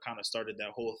whoever kind of started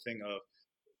that whole thing of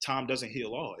time doesn't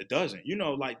heal all. It doesn't.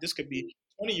 Like this could be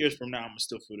 20 years from now, I'm gonna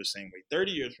still feel the same way.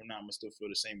 30 years from now, I'm gonna still feel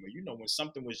the same way. When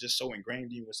something was just so ingrained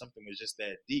in you, when something was just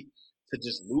that deep, to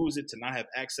just lose it, to not have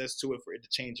access to it, for it to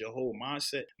change your whole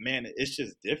mindset, man, it's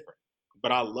just different.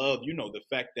 But I love, the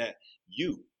fact that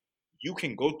you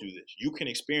can go through this. You can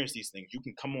experience these things. You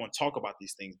can come on, talk about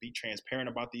these things, be transparent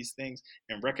about these things,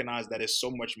 and recognize that it's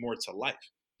so much more to life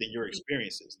than your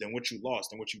experiences, than what you lost,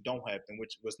 than what you don't have, than what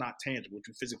was not tangible, what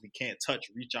you physically can't touch,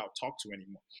 reach out, talk to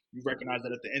anymore. You recognize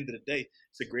that at the end of the day,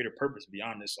 it's a greater purpose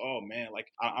beyond this. Oh man, like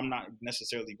I'm not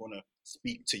necessarily going to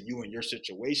speak to you and your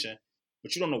situation,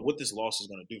 but you don't know what this loss is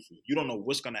going to do for you. You don't know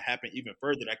what's going to happen even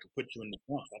further that could put you in the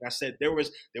dump. Like I said, there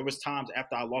was times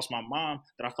after I lost my mom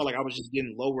that I felt like I was just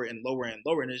getting lower and lower and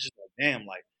lower, and it's just like, damn,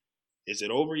 like, is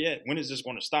it over yet? When is this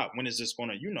going to stop? When is this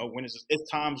going to, when is this? It's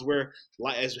times where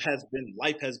life has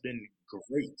been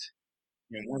great,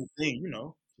 and one thing,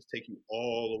 just take you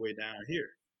all the way down here,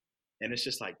 and it's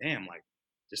just like, damn, like,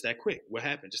 just that quick. What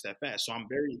happened? Just that fast. So I'm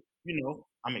very,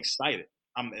 I'm excited.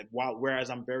 Whereas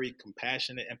I'm very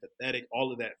compassionate, empathetic,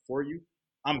 all of that for you.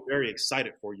 I'm very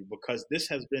excited for you because this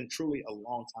has been truly a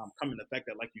long time coming. The fact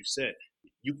that, like you said,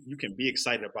 you can be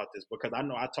excited about this, because I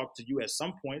know I talked to you at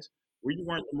some points where you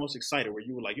weren't the most excited, where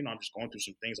you were like, I'm just going through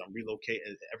some things. I'm relocating.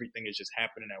 Everything is just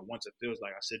happening at once. It feels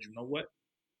like, I said, you know what?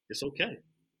 It's okay.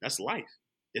 That's life.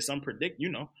 It's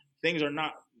unpredictable. Things are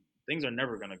not. Things are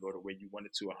never gonna go the way you want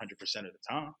it to 100% of the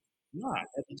time. Nah,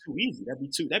 that'd be too easy.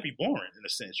 That'd be boring in a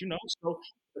sense. So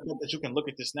the fact that you can look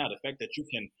at this now, the fact that you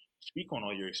can speak on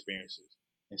all your experiences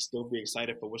and still be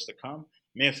excited for what's to come,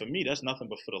 man, for me, that's nothing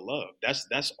but for the love.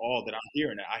 That's all that I'm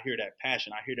hearing. I hear that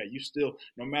passion. I hear that you still,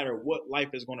 no matter what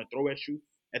life is going to throw at you,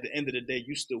 at the end of the day,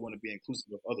 you still want to be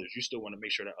inclusive of others. You still want to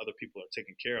make sure that other people are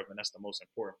taken care of, and that's the most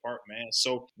important part, man.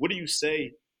 So, what do you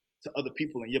say to other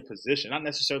people in your position? Not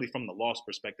necessarily from the loss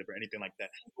perspective or anything like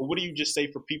that, but what do you just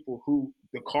say for people who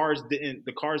the cars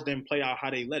didn't play out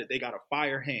how they let it? They got a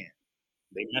fire hand.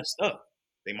 They messed up.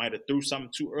 They might have threw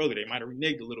something too early. They might have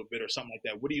reneged a little bit or something like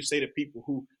that. What do you say to people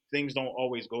who things don't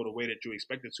always go the way that you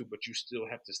expect it to, but you still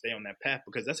have to stay on that path?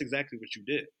 Because that's exactly what you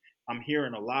did. I'm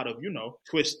hearing a lot of,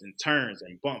 twists and turns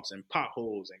and bumps and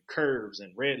potholes and curves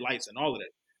and red lights and all of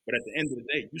that. But at the end of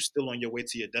the day, you're still on your way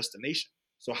to your destination.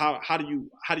 So how do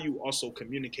you also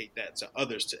communicate that to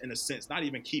others to, in a sense, not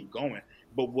even keep going,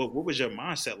 but what was your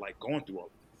mindset like going through all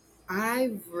of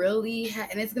I really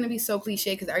had, and it's gonna be so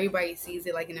cliche because everybody sees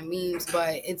it like in the memes,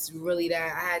 but it's really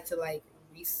that I had to like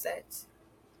reset,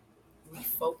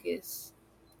 refocus,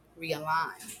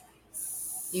 realign.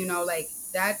 Like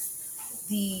that's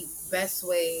the best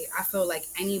way I feel like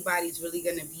anybody's really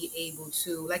gonna be able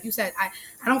to. Like you said, I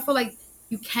don't feel like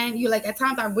you're like, at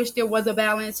times I wish there was a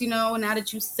balance, now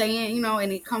that you say it,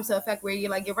 and it comes to effect where you're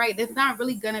like, you're right, there's not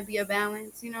really gonna be a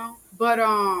balance, but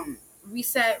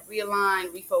reset, realign,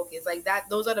 refocus, like that,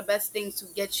 those are the best things to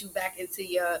get you back into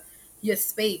your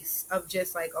space of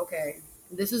just like, okay,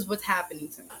 this is what's happening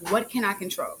to me, what can I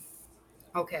control?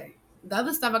 Okay, the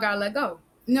other stuff I gotta let go.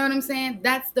 You know what I'm saying?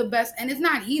 That's the best, and it's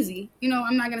not easy.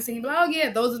 I'm not gonna say, oh yeah,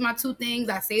 those are my two things.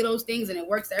 I say those things, and it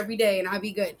works every day, and I'll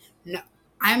be good. No,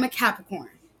 I am a Capricorn,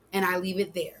 and I leave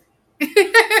it there.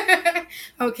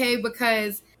 Okay,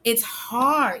 because it's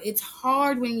hard. It's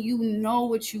hard when you know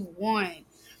what you want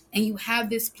and you have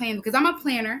this plan. Because I'm a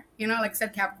planner, like I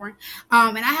said, Capricorn,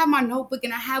 and I have my notebook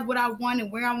and I have what I want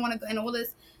and where I want to go and all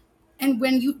this. And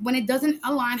when it doesn't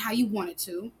align how you want it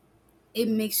to, it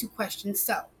makes you question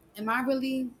self. Am I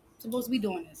really supposed to be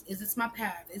doing this? Is this my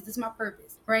path? Is this my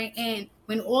purpose? Right? And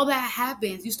when all that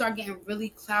happens, you start getting really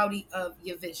cloudy of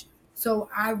your vision. So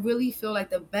I really feel like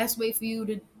the best way for you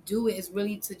to do it is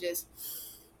really to just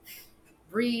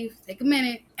breathe, take a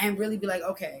minute, and really be like,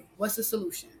 okay, what's the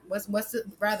solution? What's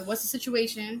the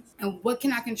situation, and what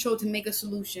can I control to make a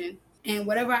solution? And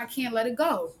whatever I can't, let it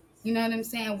go. You know what I'm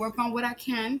saying? Work on what I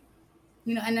can,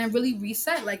 and then really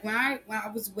reset. Like when I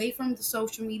was away from the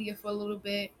social media for a little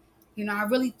bit, I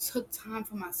really took time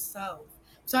for myself.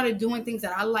 Started doing things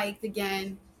that I liked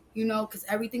again, because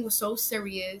everything was so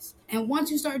serious. And once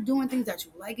you start doing things that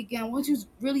you like again, once you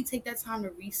really take that time to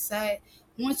reset,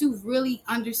 once you really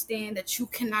understand that you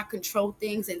cannot control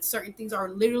things and certain things are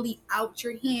literally out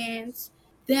your hands,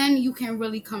 then you can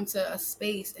really come to a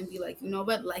space and be like, you know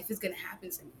what, life is gonna happen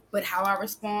to me. But how I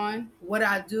respond, what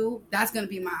I do, that's gonna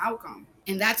be my outcome.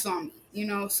 And that's on me, you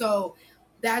know? So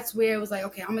that's where it was like,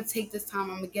 okay, I'm gonna take this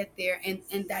time, I'm gonna get there. And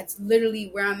that's literally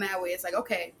where I'm at, where it's like,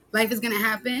 okay, life is gonna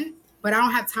happen, but I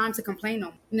don't have time to complain no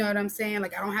more. You know what I'm saying?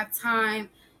 Like I don't have time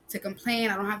to complain.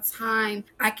 I don't have time.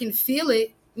 I can feel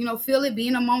it, you know, feel it, be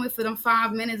in a moment for them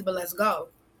 5 minutes, but let's go.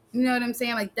 You know what I'm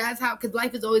saying? Like that's how, because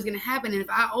life is always gonna happen. And if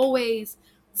I always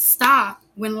stop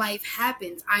when life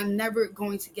happens, I'm never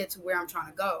going to get to where I'm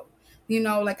trying to go. You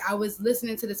know, like I was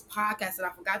listening to this podcast and I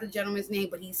forgot the gentleman's name,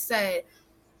 but he said,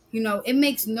 you know, it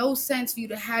makes no sense for you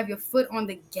to have your foot on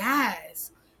the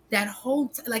gas that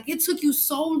whole like it took you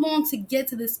so long to get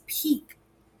to this peak.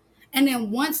 And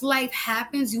then once life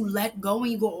happens, you let go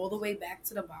and you go all the way back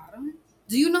to the bottom.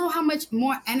 Do you know how much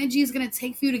more energy is going to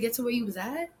take for you to get to where you was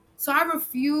at? So I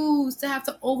refuse to have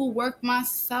to overwork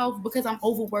myself because I'm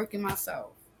overworking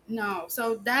myself. No.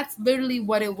 So that's literally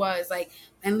what it was. Like,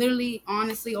 and literally,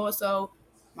 honestly, also,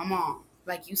 my mom,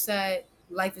 like you said,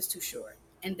 life is too short.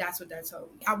 And that's what that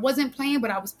told me. I wasn't playing,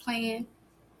 but I was playing,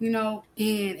 you know,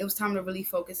 and it was time to really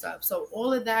focus up. So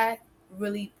all of that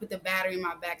really put the battery in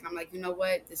my back. And I'm like, you know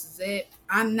what? This is it.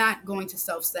 I'm not going to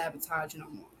self-sabotage no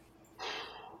more.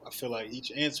 I feel like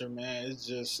each answer, man,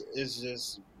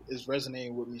 it's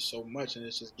resonating with me so much, and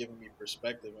it's just giving me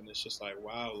perspective, and it's just like,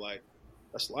 wow, like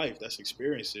that's life, that's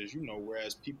experiences, you know.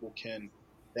 Whereas people can,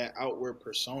 that outward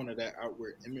persona, that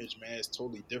outward image, man, is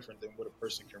totally different than what a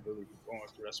person can really be going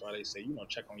through. That's why they say, you know,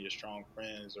 check on your strong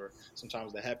friends, or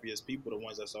sometimes the happiest people, the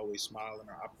ones that's always smiling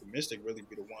or optimistic, really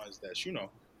be the ones that's, you know,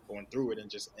 going through it and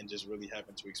just really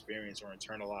having to experience or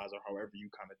internalize or however you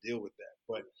kind of deal with that.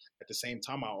 But at the same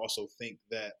time, I also think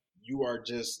that you are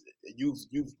just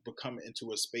you've become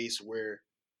into a space where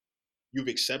you've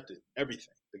accepted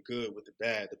everything, the good with the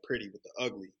bad, the pretty with the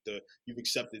ugly. The You've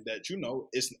accepted that, you know,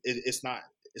 it's not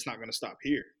going to stop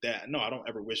here. That, no, I don't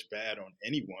ever wish bad on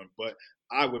anyone, but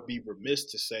I would be remiss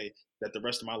to say that the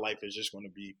rest of my life is just going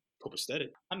to be copacetic.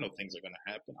 I know things are going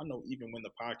to happen. I know even when the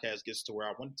podcast gets to where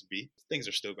I want it to be, things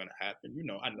are still going to happen. You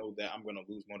know, I know that I'm going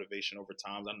to lose motivation over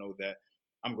time. I know that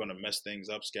I'm going to mess things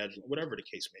up, schedule, whatever the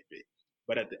case may be.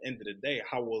 But at the end of the day,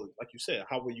 how will, like you said,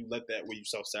 how will you let that, will you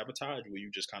self sabotage? Will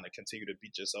you just kind of continue to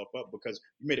beat yourself up? Because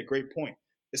you made a great point.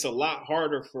 It's a lot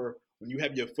harder for when you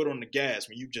have your foot on the gas,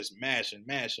 when you just mash and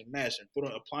mash and mash and foot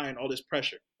on applying all this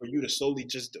pressure, for you to slowly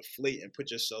just deflate and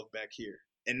put yourself back here.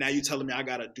 And now you're telling me I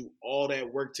got to do all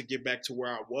that work to get back to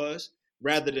where I was,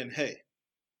 rather than, hey,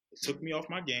 it took me off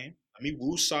my game. Let me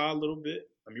woo-saw a little bit.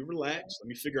 Let me relax. Let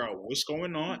me figure out what's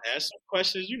going on. Ask some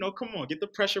questions. You know, come on, get the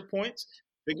pressure points,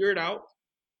 figure it out,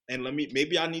 and let me,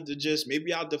 maybe I need to just,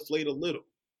 maybe I'll deflate a little,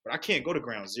 but I can't go to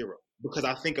ground zero, because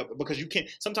I think of, because you can't,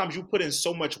 sometimes you put in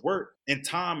so much work and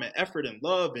time and effort and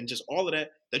love and just all of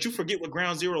that, that you forget what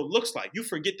ground zero looks like. You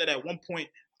forget that at one point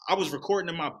I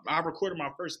recorded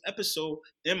my first episode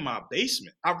in my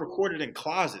basement. I've recorded in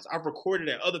closets. I've recorded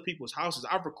at other people's houses.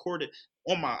 I recorded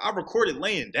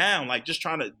laying down, like just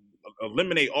trying to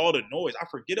eliminate all the noise. I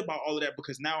forget about all of that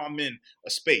because now I'm in a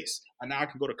space, and now I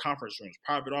can go to conference rooms,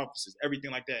 private offices,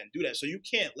 everything like that, and do that. So you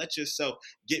can't let yourself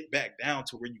get back down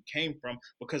to where you came from,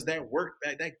 because that work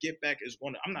back, that get back is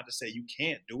going to, I'm not to say you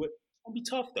can't do it. It's going to be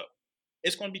tough though.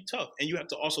 It's going to be tough. And you have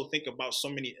to also think about so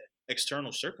many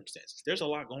external circumstances. There's a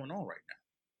lot going on right now.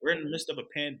 We're in the midst of a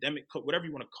pandemic, whatever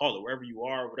you want to call it, wherever you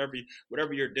are,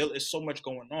 whatever your deal is, so much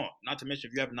going on. Not to mention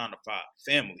if you have a 9 to 5,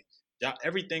 family, job,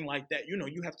 everything like that. You know,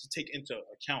 you have to take into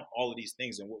account all of these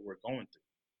things and what we're going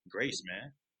through. Grace,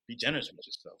 man. Be generous with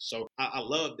yourself. So I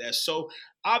love that. So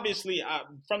obviously,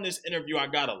 from this interview, I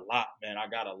got a lot, man. I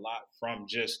got a lot from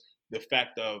just the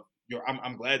fact of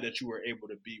I'm glad that you were able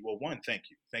to be, well, one, thank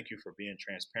you for being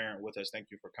transparent with us. Thank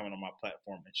you for coming on my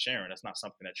platform and sharing. That's not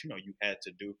something that, you know, you had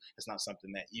to do. It's not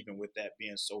something that, even with that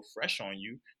being so fresh on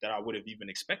you, that I would have even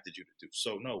expected you to do.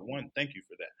 So no, one, thank you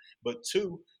for that. But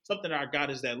two, something that I got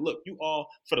is that, look, you all,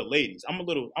 for the ladies, I'm a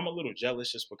little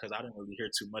jealous just because I didn't really hear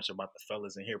too much about the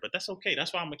fellas in here, but that's okay.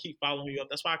 That's why I'm gonna keep following you up.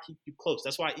 That's why I keep you close.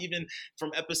 That's why even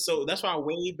from episode, that's why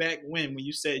way back when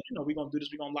you said, you know, we're gonna do this,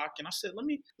 we're gonna lock in, I said, let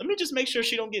me just make sure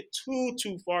she don't get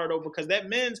too far though, because that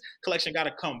men's collection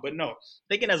gotta come. But no,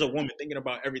 thinking as a woman, thinking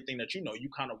about everything that, you know, you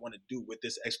kind of want to do with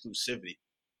this exclusivity,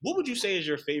 what would you say is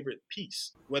your favorite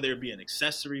piece? Whether it be an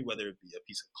accessory, whether it be a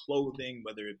piece of clothing,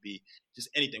 whether it be just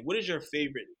anything. What is your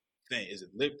favorite thing? Is it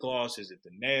lip gloss? Is it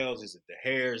the nails? Is it the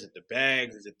hair? Is it the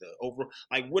bags? Is it the over?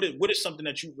 Like, what is something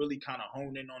that you really kind of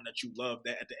hone in on, that you love,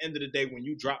 that at the end of the day, when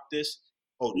you drop this,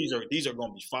 oh, these are going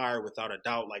to be fire without a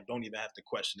doubt. Like, don't even have to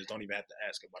question this. Don't even have to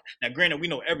ask about it. Now, granted, we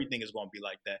know everything is going to be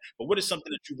like that, but what is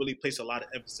something that you really place a lot of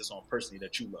emphasis on personally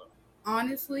that you love?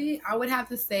 Honestly, I would have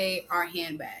to say our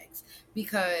handbags,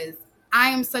 because I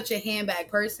am such a handbag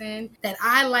person that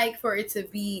I like for it to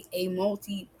be a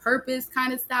multi-purpose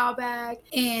kind of style bag.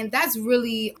 And that's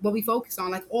really what we focus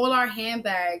on. Like, all our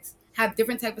handbags have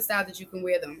different type of styles that you can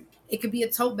wear them. It could be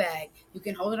a tote bag. You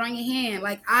can hold it on your hand.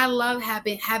 Like, I love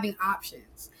having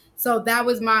options. So that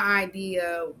was my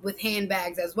idea with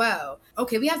handbags as well.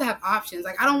 Okay, we have to have options.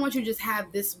 Like, I don't want you to just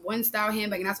have this one style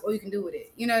handbag and that's all you can do with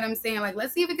it. You know what I'm saying? Like,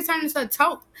 let's see if it can turn into a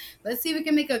tote. Let's see if we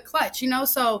can make a clutch,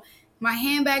 So my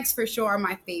handbags for sure are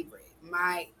my favorite.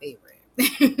 My favorite.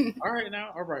 All right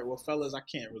now, all right. Well, fellas, I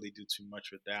can't really do too much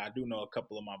with that. I do know a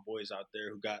couple of my boys out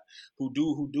there who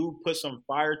do put some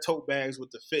fire tote bags with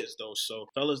the fits though. So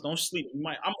fellas, don't sleep.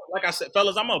 Like I said,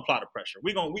 fellas, I'm gonna apply the pressure.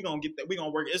 We gonna get that. We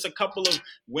gonna work. It's a couple of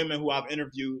women who I've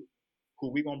interviewed who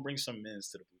we gonna bring some men's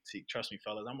to the boutique. Trust me,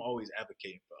 fellas. I'm always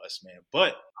advocating for us, man.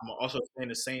 But I'm also saying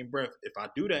the same breath. If I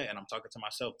do that, and I'm talking to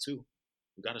myself too,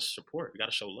 we gotta support. We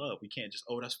gotta show love. We can't just,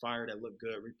 oh, that's fire, that look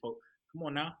good, repost. Come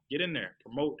on now, get in there,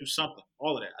 promote, do something.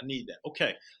 All of that. I need that.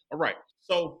 Okay. All right.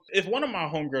 So if one of my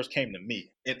homegirls came to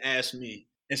me and asked me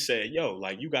and said, yo,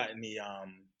 like you got any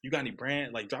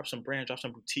brand, like drop some brand, drop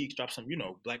some boutiques, drop some,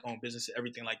 black owned businesses,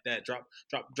 everything like that.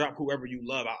 Drop whoever you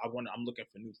love. I'm looking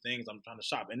for new things. I'm trying to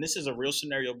shop. And this is a real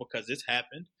scenario because this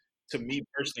happened to me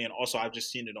personally. And also I've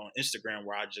just seen it on Instagram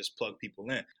where I just plug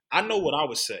people in. I know what I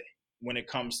would say when it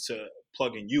comes to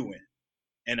plugging you in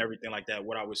and everything like that,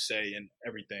 what I would say and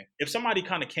everything. If somebody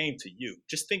kind of came to you,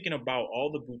 just thinking about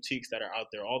all the boutiques that are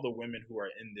out there, all the women who are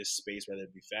in this space, whether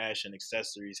it be fashion,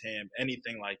 accessories,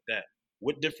 anything like that,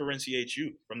 what differentiates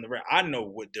you from the rest? I know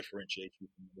what differentiates you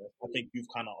from the rest. I think you've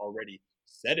kind of already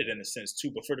said it in a sense too,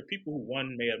 but for the people who,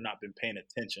 one, may have not been paying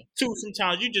attention, two,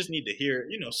 sometimes you just need to hear,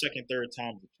 second, third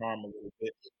time's the charm a little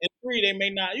bit, and three, they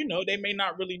may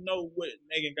not really know what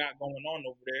Megan got going on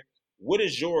over there. What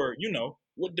is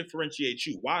what differentiates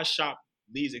you? Why shop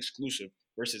these exclusive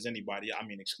versus anybody? I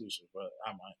mean, exclusive, but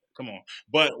come on.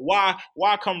 But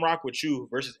why come rock with you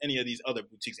versus any of these other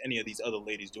boutiques, any of these other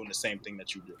ladies doing the same thing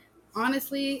that you do?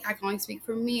 Honestly, I can only speak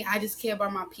for me. I just care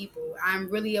about my people. I'm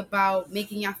really about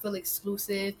making y'all feel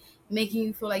exclusive, making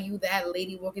you feel like you that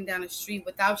lady walking down the street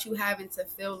without you having to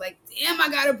feel like, damn, I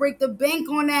gotta break the bank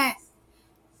on that.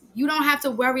 You don't have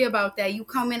to worry about that. You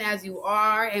come in as you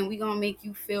are, and we gonna make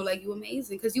you feel like you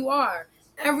amazing, because you are.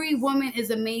 Every woman is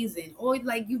amazing. Or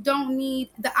like, you don't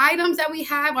need the items that we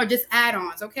have are just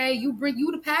add-ons. Okay, you bring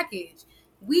you the package.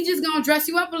 We just gonna dress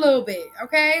you up a little bit.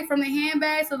 Okay, from the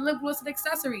handbags to the lip gloss to the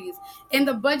accessories and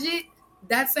the budget.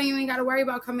 That's saying you ain't got to worry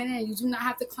about coming in. You do not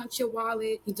have to clench your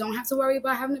wallet. You don't have to worry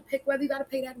about having to pick whether you got to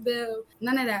pay that bill.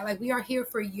 None of that. Like, we are here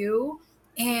for you,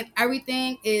 and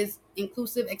everything is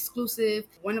inclusive, exclusive,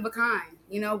 one of a kind.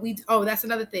 That's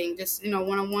another thing. Just,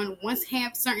 one on one. Once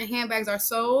certain handbags are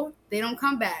sold, they don't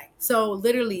come back. So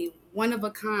literally one of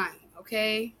a kind.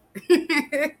 Okay.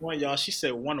 One, y'all, she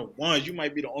said one of ones. You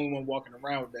might be the only one walking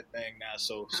around with that thing now.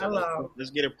 So Hello. let's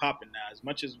get it popping now. As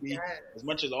much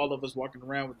as all of us walking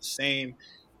around with the same.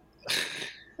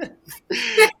 It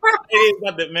is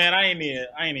nothing, man. I ain't even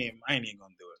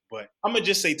gonna do it. But I'm gonna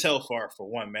just say Telfar for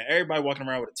one, man. Everybody walking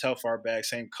around with a Telfar bag,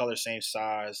 same color, same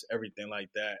size, everything like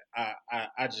that.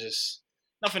 I just,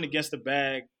 nothing against the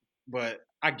bag, but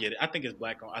I get it. I think it's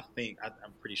black on. I'm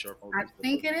pretty sure. I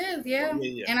think it is, yeah.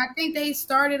 Yeah. And I think they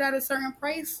started at a certain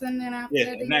price, and then after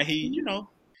that, and now he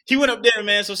went up there,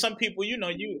 man. So some people,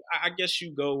 I guess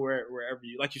you go wherever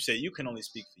you, like you said, you can only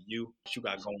speak for you, what you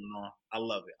got going on. I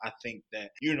love it. I think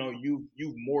that,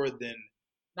 you've more than,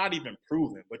 not even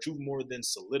proven, but you've more than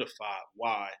solidified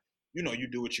why, you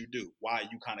do what you do, why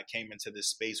you kind of came into this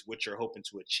space, what you're hoping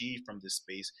to achieve from this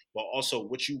space, but also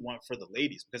what you want for the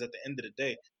ladies. Because at the end of the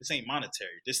day, this ain't monetary.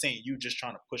 This ain't you just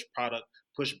trying to push product,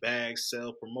 push bags,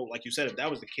 sell, promote. Like you said, if that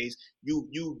was the case,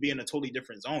 you be in a totally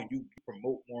different zone. You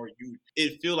promote more.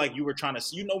 It feel like you were trying to,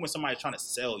 when somebody's trying to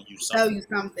sell you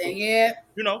something. Yeah.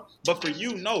 But for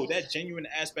you, no, that genuine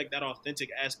aspect, that authentic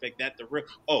aspect, that the real,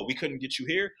 oh, we couldn't get you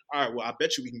here. All right, well, I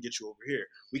bet you we can get you over here.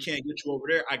 We can't get you over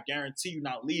there. I guarantee you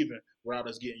not leaving without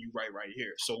us getting you right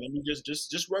here. So let me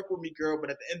just work with me, girl. But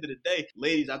at the end of the day,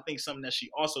 ladies, I think something that she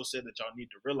also said that y'all need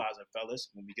to realize, and fellas,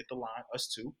 when we get the line, us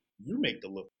too, you make the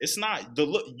look. It's not the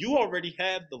look. You already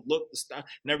have the look, the style,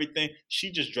 and everything.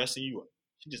 She just dressing you up.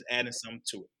 She just adding something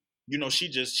to it. She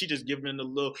just giving it a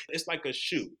little. It's like a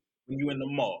shoe when you in the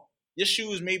mall. Your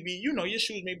shoes may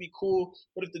be cool,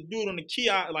 but if the dude on the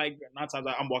kiosk, like 9 times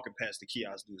I'm walking past the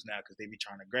kiosk dudes now because they be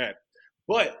trying to grab it.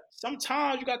 But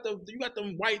sometimes you got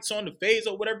them whites on the phase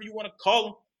or whatever you want to call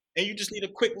them, and you just need a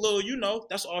quick little,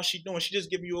 that's all she doing. She just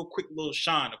giving you a quick little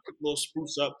shine, a quick little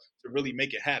spruce up to really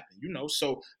make it happen.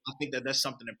 So I think that that's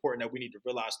something important that we need to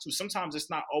realize too. Sometimes it's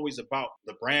not always about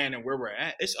the brand and where we're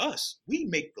at. It's us. We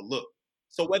make the look.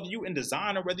 So whether you in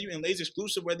design or whether you in lazy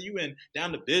exclusive, whether you in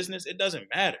down to business, it doesn't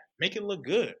matter. Make it look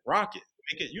good. Rock it.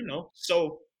 Make it.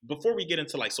 So before we get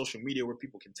into like social media where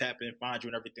people can tap in, find you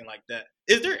and everything like that,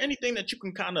 is there anything that you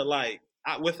can kind of like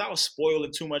without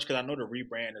spoiling too much, because I know the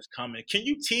rebrand is coming. Can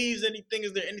you tease anything?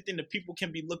 Is there anything that people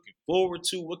can be looking forward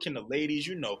to? What can the ladies,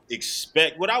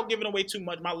 expect without giving away too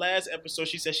much? My last episode,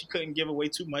 she said she couldn't give away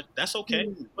too much. That's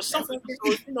okay. But some That's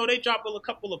okay. episodes, they drop a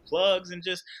couple of plugs and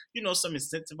just, some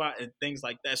incentive and things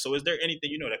like that. So is there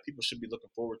anything, that people should be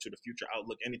looking forward to, the future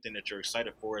outlook, anything that you're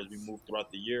excited for as we move throughout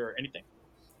the year or anything?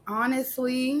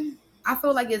 Honestly, I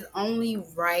feel like it's only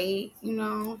right,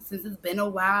 since it's been a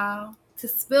while, to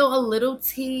spill a little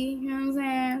tea, you know what I'm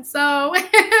saying? So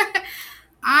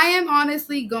I am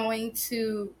honestly going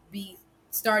to be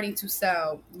starting to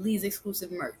sell Lee's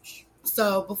exclusive merch.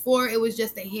 So before it was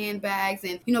just the handbags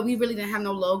and, we really didn't have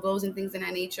no logos and things of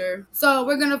that nature. So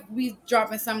we're going to be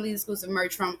dropping some Lee's exclusive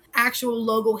merch, from actual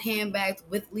logo handbags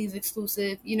with Lee's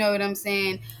exclusive, you know what I'm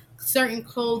saying? Certain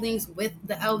clothings with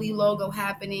the LE logo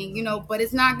happening, but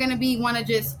it's not going to be one of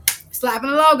just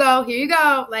slapping a logo. Here you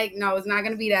go. Like, no, it's not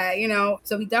going to be that,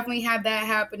 So we definitely have that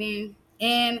happening.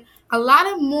 And a lot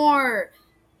of more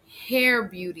hair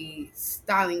beauty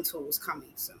styling tools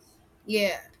coming soon.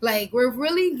 Yeah. Like, we're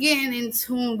really getting in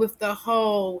tune with the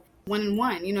whole one in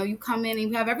one. You come in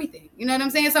and you have everything. You know what I'm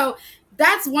saying? So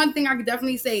that's one thing I could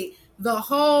definitely say. The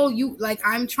whole,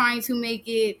 I'm trying to make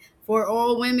it for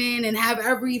all women and have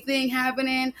everything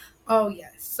happening. Oh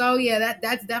yes. So yeah,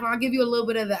 that's definitely, I'll give you a little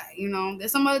bit of that.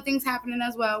 There's some other things happening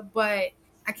as well, but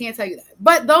I can't tell you that.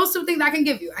 But those two things I can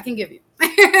give you. All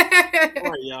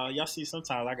right, y'all. Y'all see,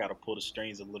 sometimes I gotta pull the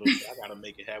strings a little bit. I gotta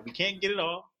make it happen. We can't get it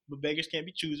all, but beggars can't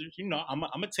be choosers. I'm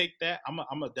gonna take that. I'm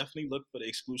gonna definitely look for the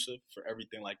exclusive for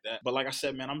everything like that. But like I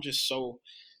said, man, I'm just so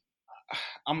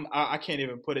I can't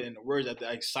even put it into words. That the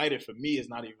excited for me is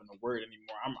not even a word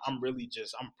anymore. I'm really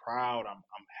just, I'm proud. I'm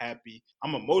happy.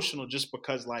 I'm emotional just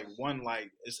because, like, one,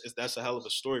 like, it's that's a hell of a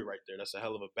story right there. That's a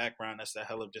hell of a background. That's a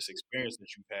hell of just experience that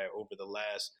you've had over the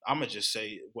last, I'm gonna just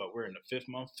say, what, we're in the fifth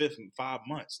and 5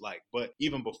 months. Like, but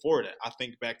even before that, I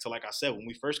think back to, like I said, when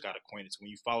we first got acquainted, to when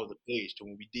you followed the page, to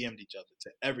when we DM'd each other,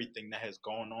 to everything that has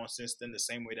gone on since then. The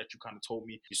same way that you kind of told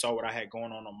me you saw what I had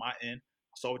going on my end,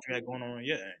 I saw what you had going on.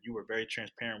 Yeah, and you were very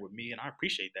transparent with me, and I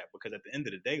appreciate that, because at the end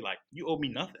of the day, like, you owe me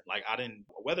nothing. Like, I didn't,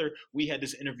 whether we had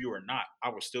this interview or not, I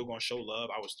was still gonna show love.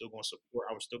 I was still gonna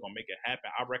support. I was still gonna make it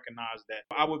happen. I recognize that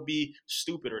I would be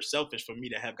stupid or selfish for me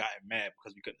to have gotten mad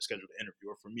because we couldn't schedule the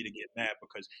interview, or for me to get mad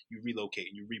because you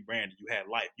relocated, you rebranded, you had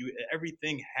life.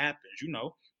 Everything happens.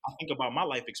 I think about my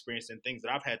life experience and things that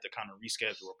I've had to kind of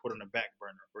reschedule or put on the back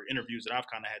burner, or interviews that I've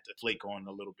kind of had to flake on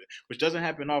a little bit, which doesn't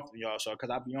happen often, y'all. So, because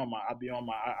I'll be on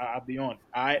it.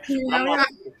 All right,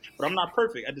 but I'm not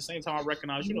perfect. At the same time, I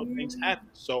recognize, things happen.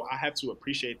 So I have to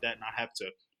appreciate that, and I have to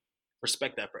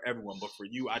respect that for everyone. But for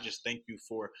you, I just thank you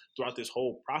for throughout this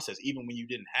whole process, even when you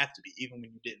didn't have to be, even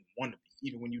when you didn't want to be,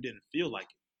 even when you didn't feel like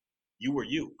it. You were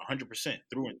you, 100%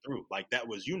 through and through. Like, that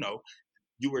was,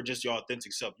 you were just your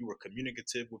authentic self. You were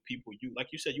communicative with people. You, like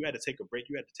you said, you had to take a break.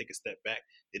 You had to take a step back.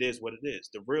 It is what it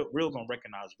is. The real gonna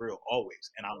recognize real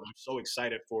always. And I'm so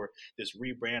excited for this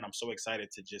rebrand. I'm so excited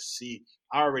to just see.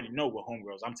 I already know what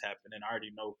homegirls I'm tapping in. I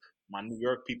already know my New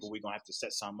York people. We're gonna have to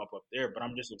set something up there. But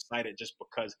I'm just excited just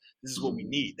because this is what we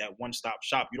need. That one stop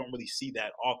shop. You don't really see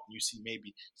that often. You see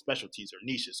maybe specialties or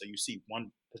niches. So you see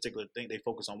one particular thing. They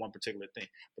focus on one particular thing.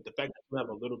 But the fact that you have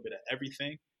a little bit of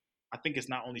everything, I think it's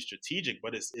not only strategic,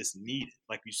 but it's needed.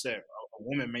 Like you said, a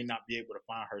woman may not be able to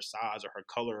find her size or her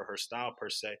color or her style per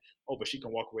se. Oh, but she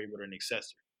can walk away with an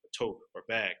accessory, a tote or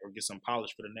bag, or get some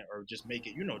polish for the neck, or just make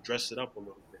it, dress it up a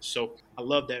little bit. So I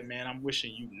love that, man. I'm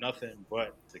wishing you nothing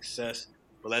but success,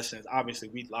 blessings. Obviously,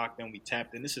 we locked in, we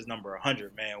tapped in. This is number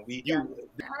 100, man.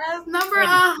 That's number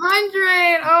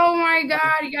 100. Oh my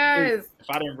God, yes. If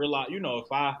I didn't realize,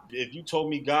 if you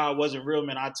told me God wasn't real,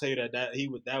 man, I'd tell you that he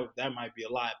would, that might be a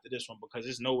lie after this one, because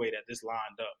there's no way that this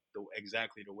lined up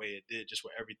exactly the way it did, just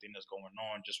with everything that's going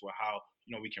on, just with how,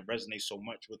 we can resonate so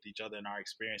much with each other and our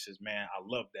experiences, man. I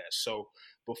love that. So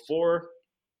before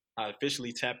I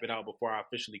officially tap it out, before I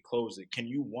officially close it, can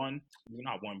you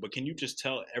not one, but can you just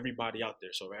tell everybody out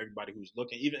there, so everybody who's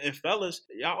looking, even if fellas,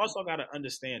 y'all also got to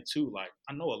understand too, like,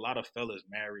 I know a lot of fellas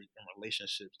married in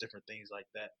relationships, different things like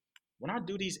that. When I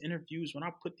do these interviews, when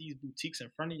I put these boutiques in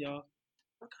front of y'all,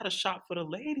 I got a shot for the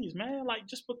ladies, man. Like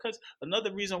just because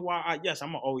another reason why I'm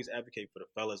gonna always advocate for the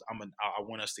fellas. I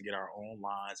want us to get our own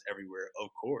lines everywhere, of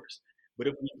course. But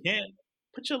if we can't,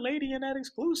 put your lady in that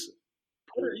exclusive.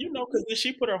 Put her, because then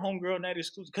she put her homegirl in that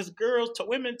exclusive. Because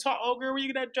women talk. Oh, girl, where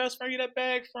you get that dress from? Where you get that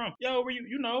bag from? Yo, where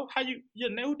how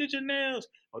who did your nails?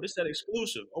 Oh, this that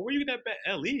exclusive. Oh, where you get that bag?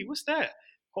 Le, what's that?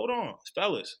 Hold on,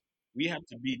 fellas. We have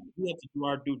to do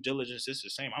our due diligence. It's the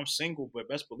same. I'm single, but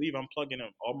best believe I'm plugging in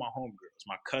all my homegirls,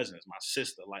 my cousins, my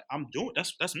sister. Like I'm doing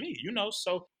that's me.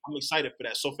 So I'm excited for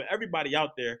that. So for everybody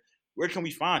out there, where can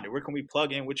we find it? Where can we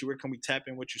plug in with you? Where can we tap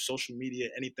in with you? Social media,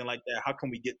 anything like that? How can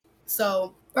we get?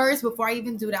 So first, before I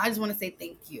even do that, I just want to say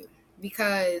thank you,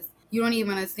 because you don't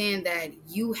even understand that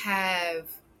you have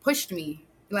pushed me.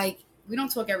 Like, we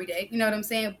don't talk every day, you know what I'm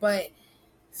saying? But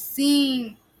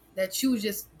seeing that you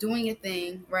just doing your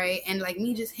thing, right? And like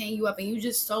me just hitting you up, and you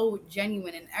just so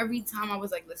genuine. And every time I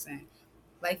was like, listen,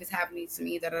 life is happening to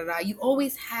me, da da da. You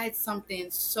always had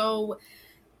something so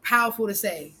powerful to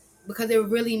say, because it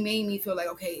really made me feel like,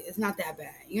 okay, it's not that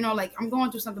bad. Like I'm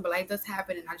going through something, but life does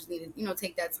happen, and I just need to,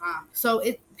 take that time. So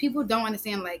people don't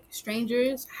understand, like,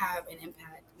 strangers have an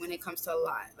impact when it comes to a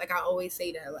lot. Like I always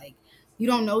say that, like, you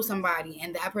don't know somebody,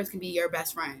 and that person can be your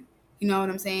best friend. You know what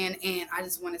I'm saying? And I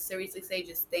just want to seriously say,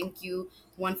 just thank you,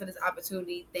 one, for this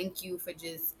opportunity. Thank you for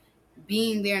just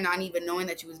being there, not even knowing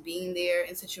that you was being there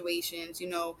in situations.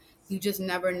 You just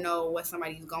never know what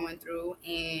somebody's going through,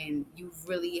 and you've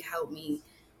really helped me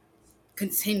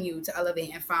continue to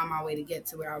elevate and find my way to get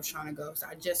to where I was trying to go. So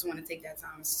I just want to take that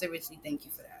time. Seriously, thank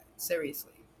you for that.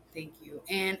 Seriously, thank you.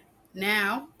 And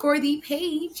now for the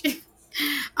page.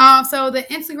 So the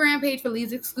Instagram page for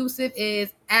Lee's Exclusive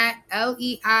is at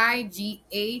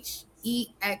LEIGHEXCLUSIVE.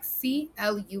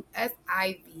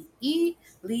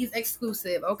 Lee's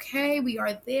Exclusive. Okay, we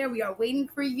are there. We are waiting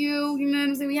for you. You know what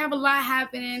I'm saying? We have a lot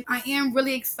happening. I am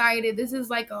really excited. This is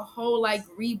like a whole like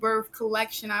rebirth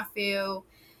collection, I feel.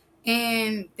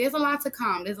 And there's a lot to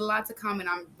come. There's a lot to come, and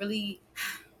I'm really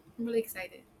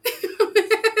excited.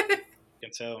 Can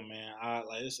tell, man. I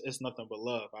like it's nothing but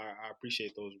love. I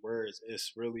appreciate those words.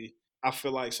 It's really I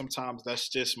feel like sometimes that's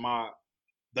just my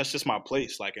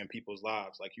place, like in people's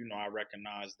lives. Like I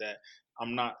recognize that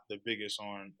I'm not the biggest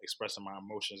on expressing my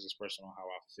emotions, expressing on how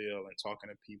I feel, and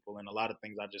talking to people, and a lot of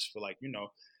things. I just feel like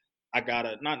I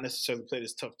gotta not necessarily play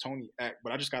this tough Tony act,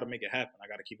 but I just gotta make it happen. I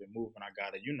gotta keep it moving. I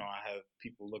gotta, I have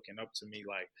people looking up to me,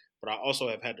 like, but I also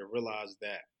have had to realize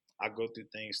that I go through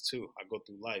things too. I go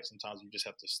through life. Sometimes you just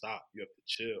have to stop. You have to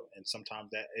chill, and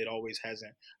sometimes that it always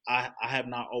hasn't. I have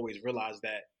not always realized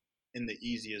that in the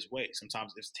easiest way.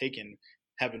 Sometimes it's taken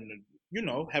having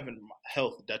having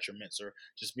health detriments, or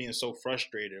just being so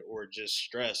frustrated, or just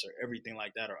stress, or everything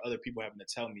like that, or other people having to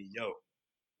tell me, yo,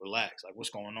 relax, like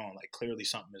what's going on, like clearly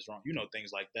something is wrong,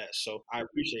 things like that. So I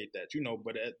appreciate that,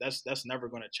 but that's never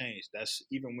going to change. That's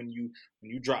even when you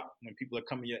drop, when people are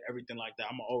coming here, everything like that,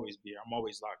 I'm gonna always be here. I'm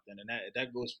always locked in, and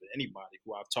that goes for anybody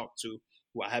who I've talked to,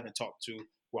 who I haven't talked to,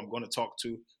 who I'm going to talk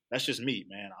to. That's just me,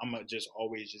 man. I'm gonna just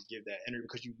always just give that energy,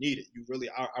 because you need it. You really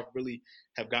I really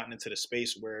have gotten into the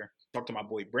space where I talked to my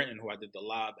boy Brenton, who I did the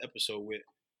live episode with.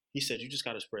 He said, you just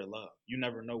got to spread love. You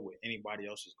never know what anybody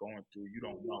else is going through. You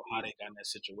don't know how they got in that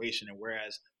situation. And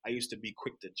whereas I used to be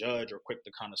quick to judge, or quick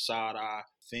to kind of side eye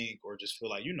think, or just feel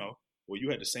like, well, you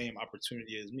had the same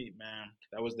opportunity as me, man.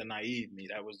 That was the naive me.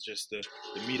 That was just the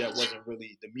me that wasn't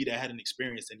really the me that hadn't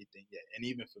experienced anything yet. And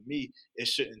even for me, it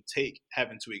shouldn't take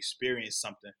having to experience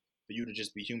something for you to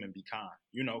just be human, be kind,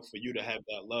 for you to have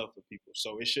that love for people.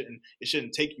 So it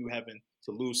shouldn't take you having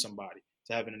to lose somebody,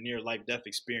 to having a near life death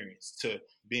experience, to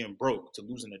being broke, to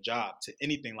losing a job, to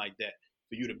anything like that,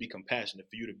 for you to be compassionate,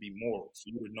 for you to be moral, for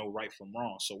you to know right from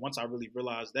wrong. So once I really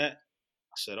realized that,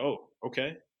 I said, oh,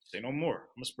 okay, say no more.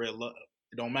 I'm gonna spread love.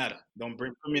 It don't matter. Don't put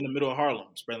me in the middle of Harlem.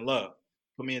 I'm spreading love.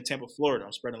 Put me in Tampa, Florida.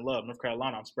 I'm spreading love. North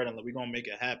Carolina. I'm spreading love. We're gonna make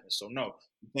it happen. So no,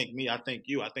 you thank me. I thank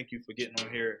you. I thank you for getting on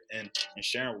here and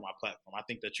sharing with my platform. I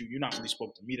think that you not only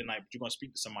spoke to me tonight, but you're gonna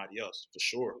speak to somebody else for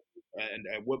sure. And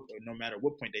no matter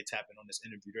what point they tap in on this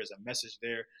interview, there's a message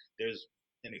there. There's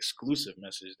an exclusive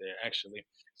message there, actually.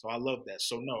 So I love that.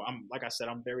 So no, I'm like I said,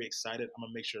 I'm very excited. I'm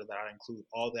gonna make sure that I include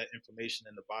all that information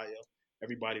in the bio.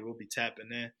 Everybody will be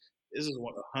tapping in. This is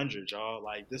 100, y'all.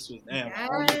 Like this was damn. I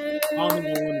don't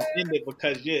even want to end it,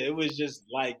 because yeah, it was just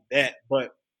like that.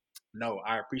 But no,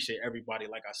 I appreciate everybody.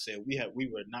 Like I said, we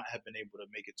would not have been able to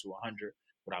make it to 100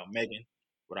 without Megan,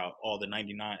 without all the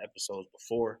 99 episodes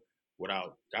before,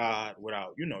 without God,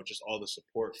 without just all the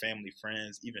support, family,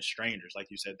 friends, even strangers.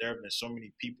 Like you said, there have been so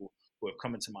many people who have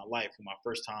come into my life who my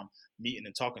first time meeting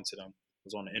and talking to them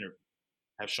was on the interview.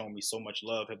 have shown me so much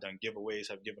love, have done giveaways,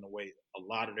 have given away a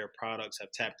lot of their products,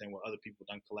 have tapped in with other people,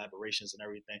 done collaborations and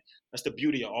everything. That's the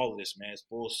beauty of all of this, man. It's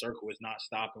full circle. It's not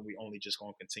stopping. We only just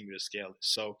going to continue to scale it.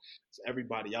 So to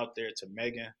everybody out there, to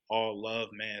Megan, all love,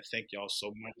 man. Thank y'all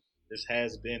so much. This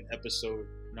has been episode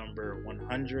number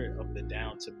 100 of the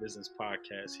Down to Business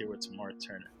podcast here with Tamar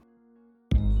Turner.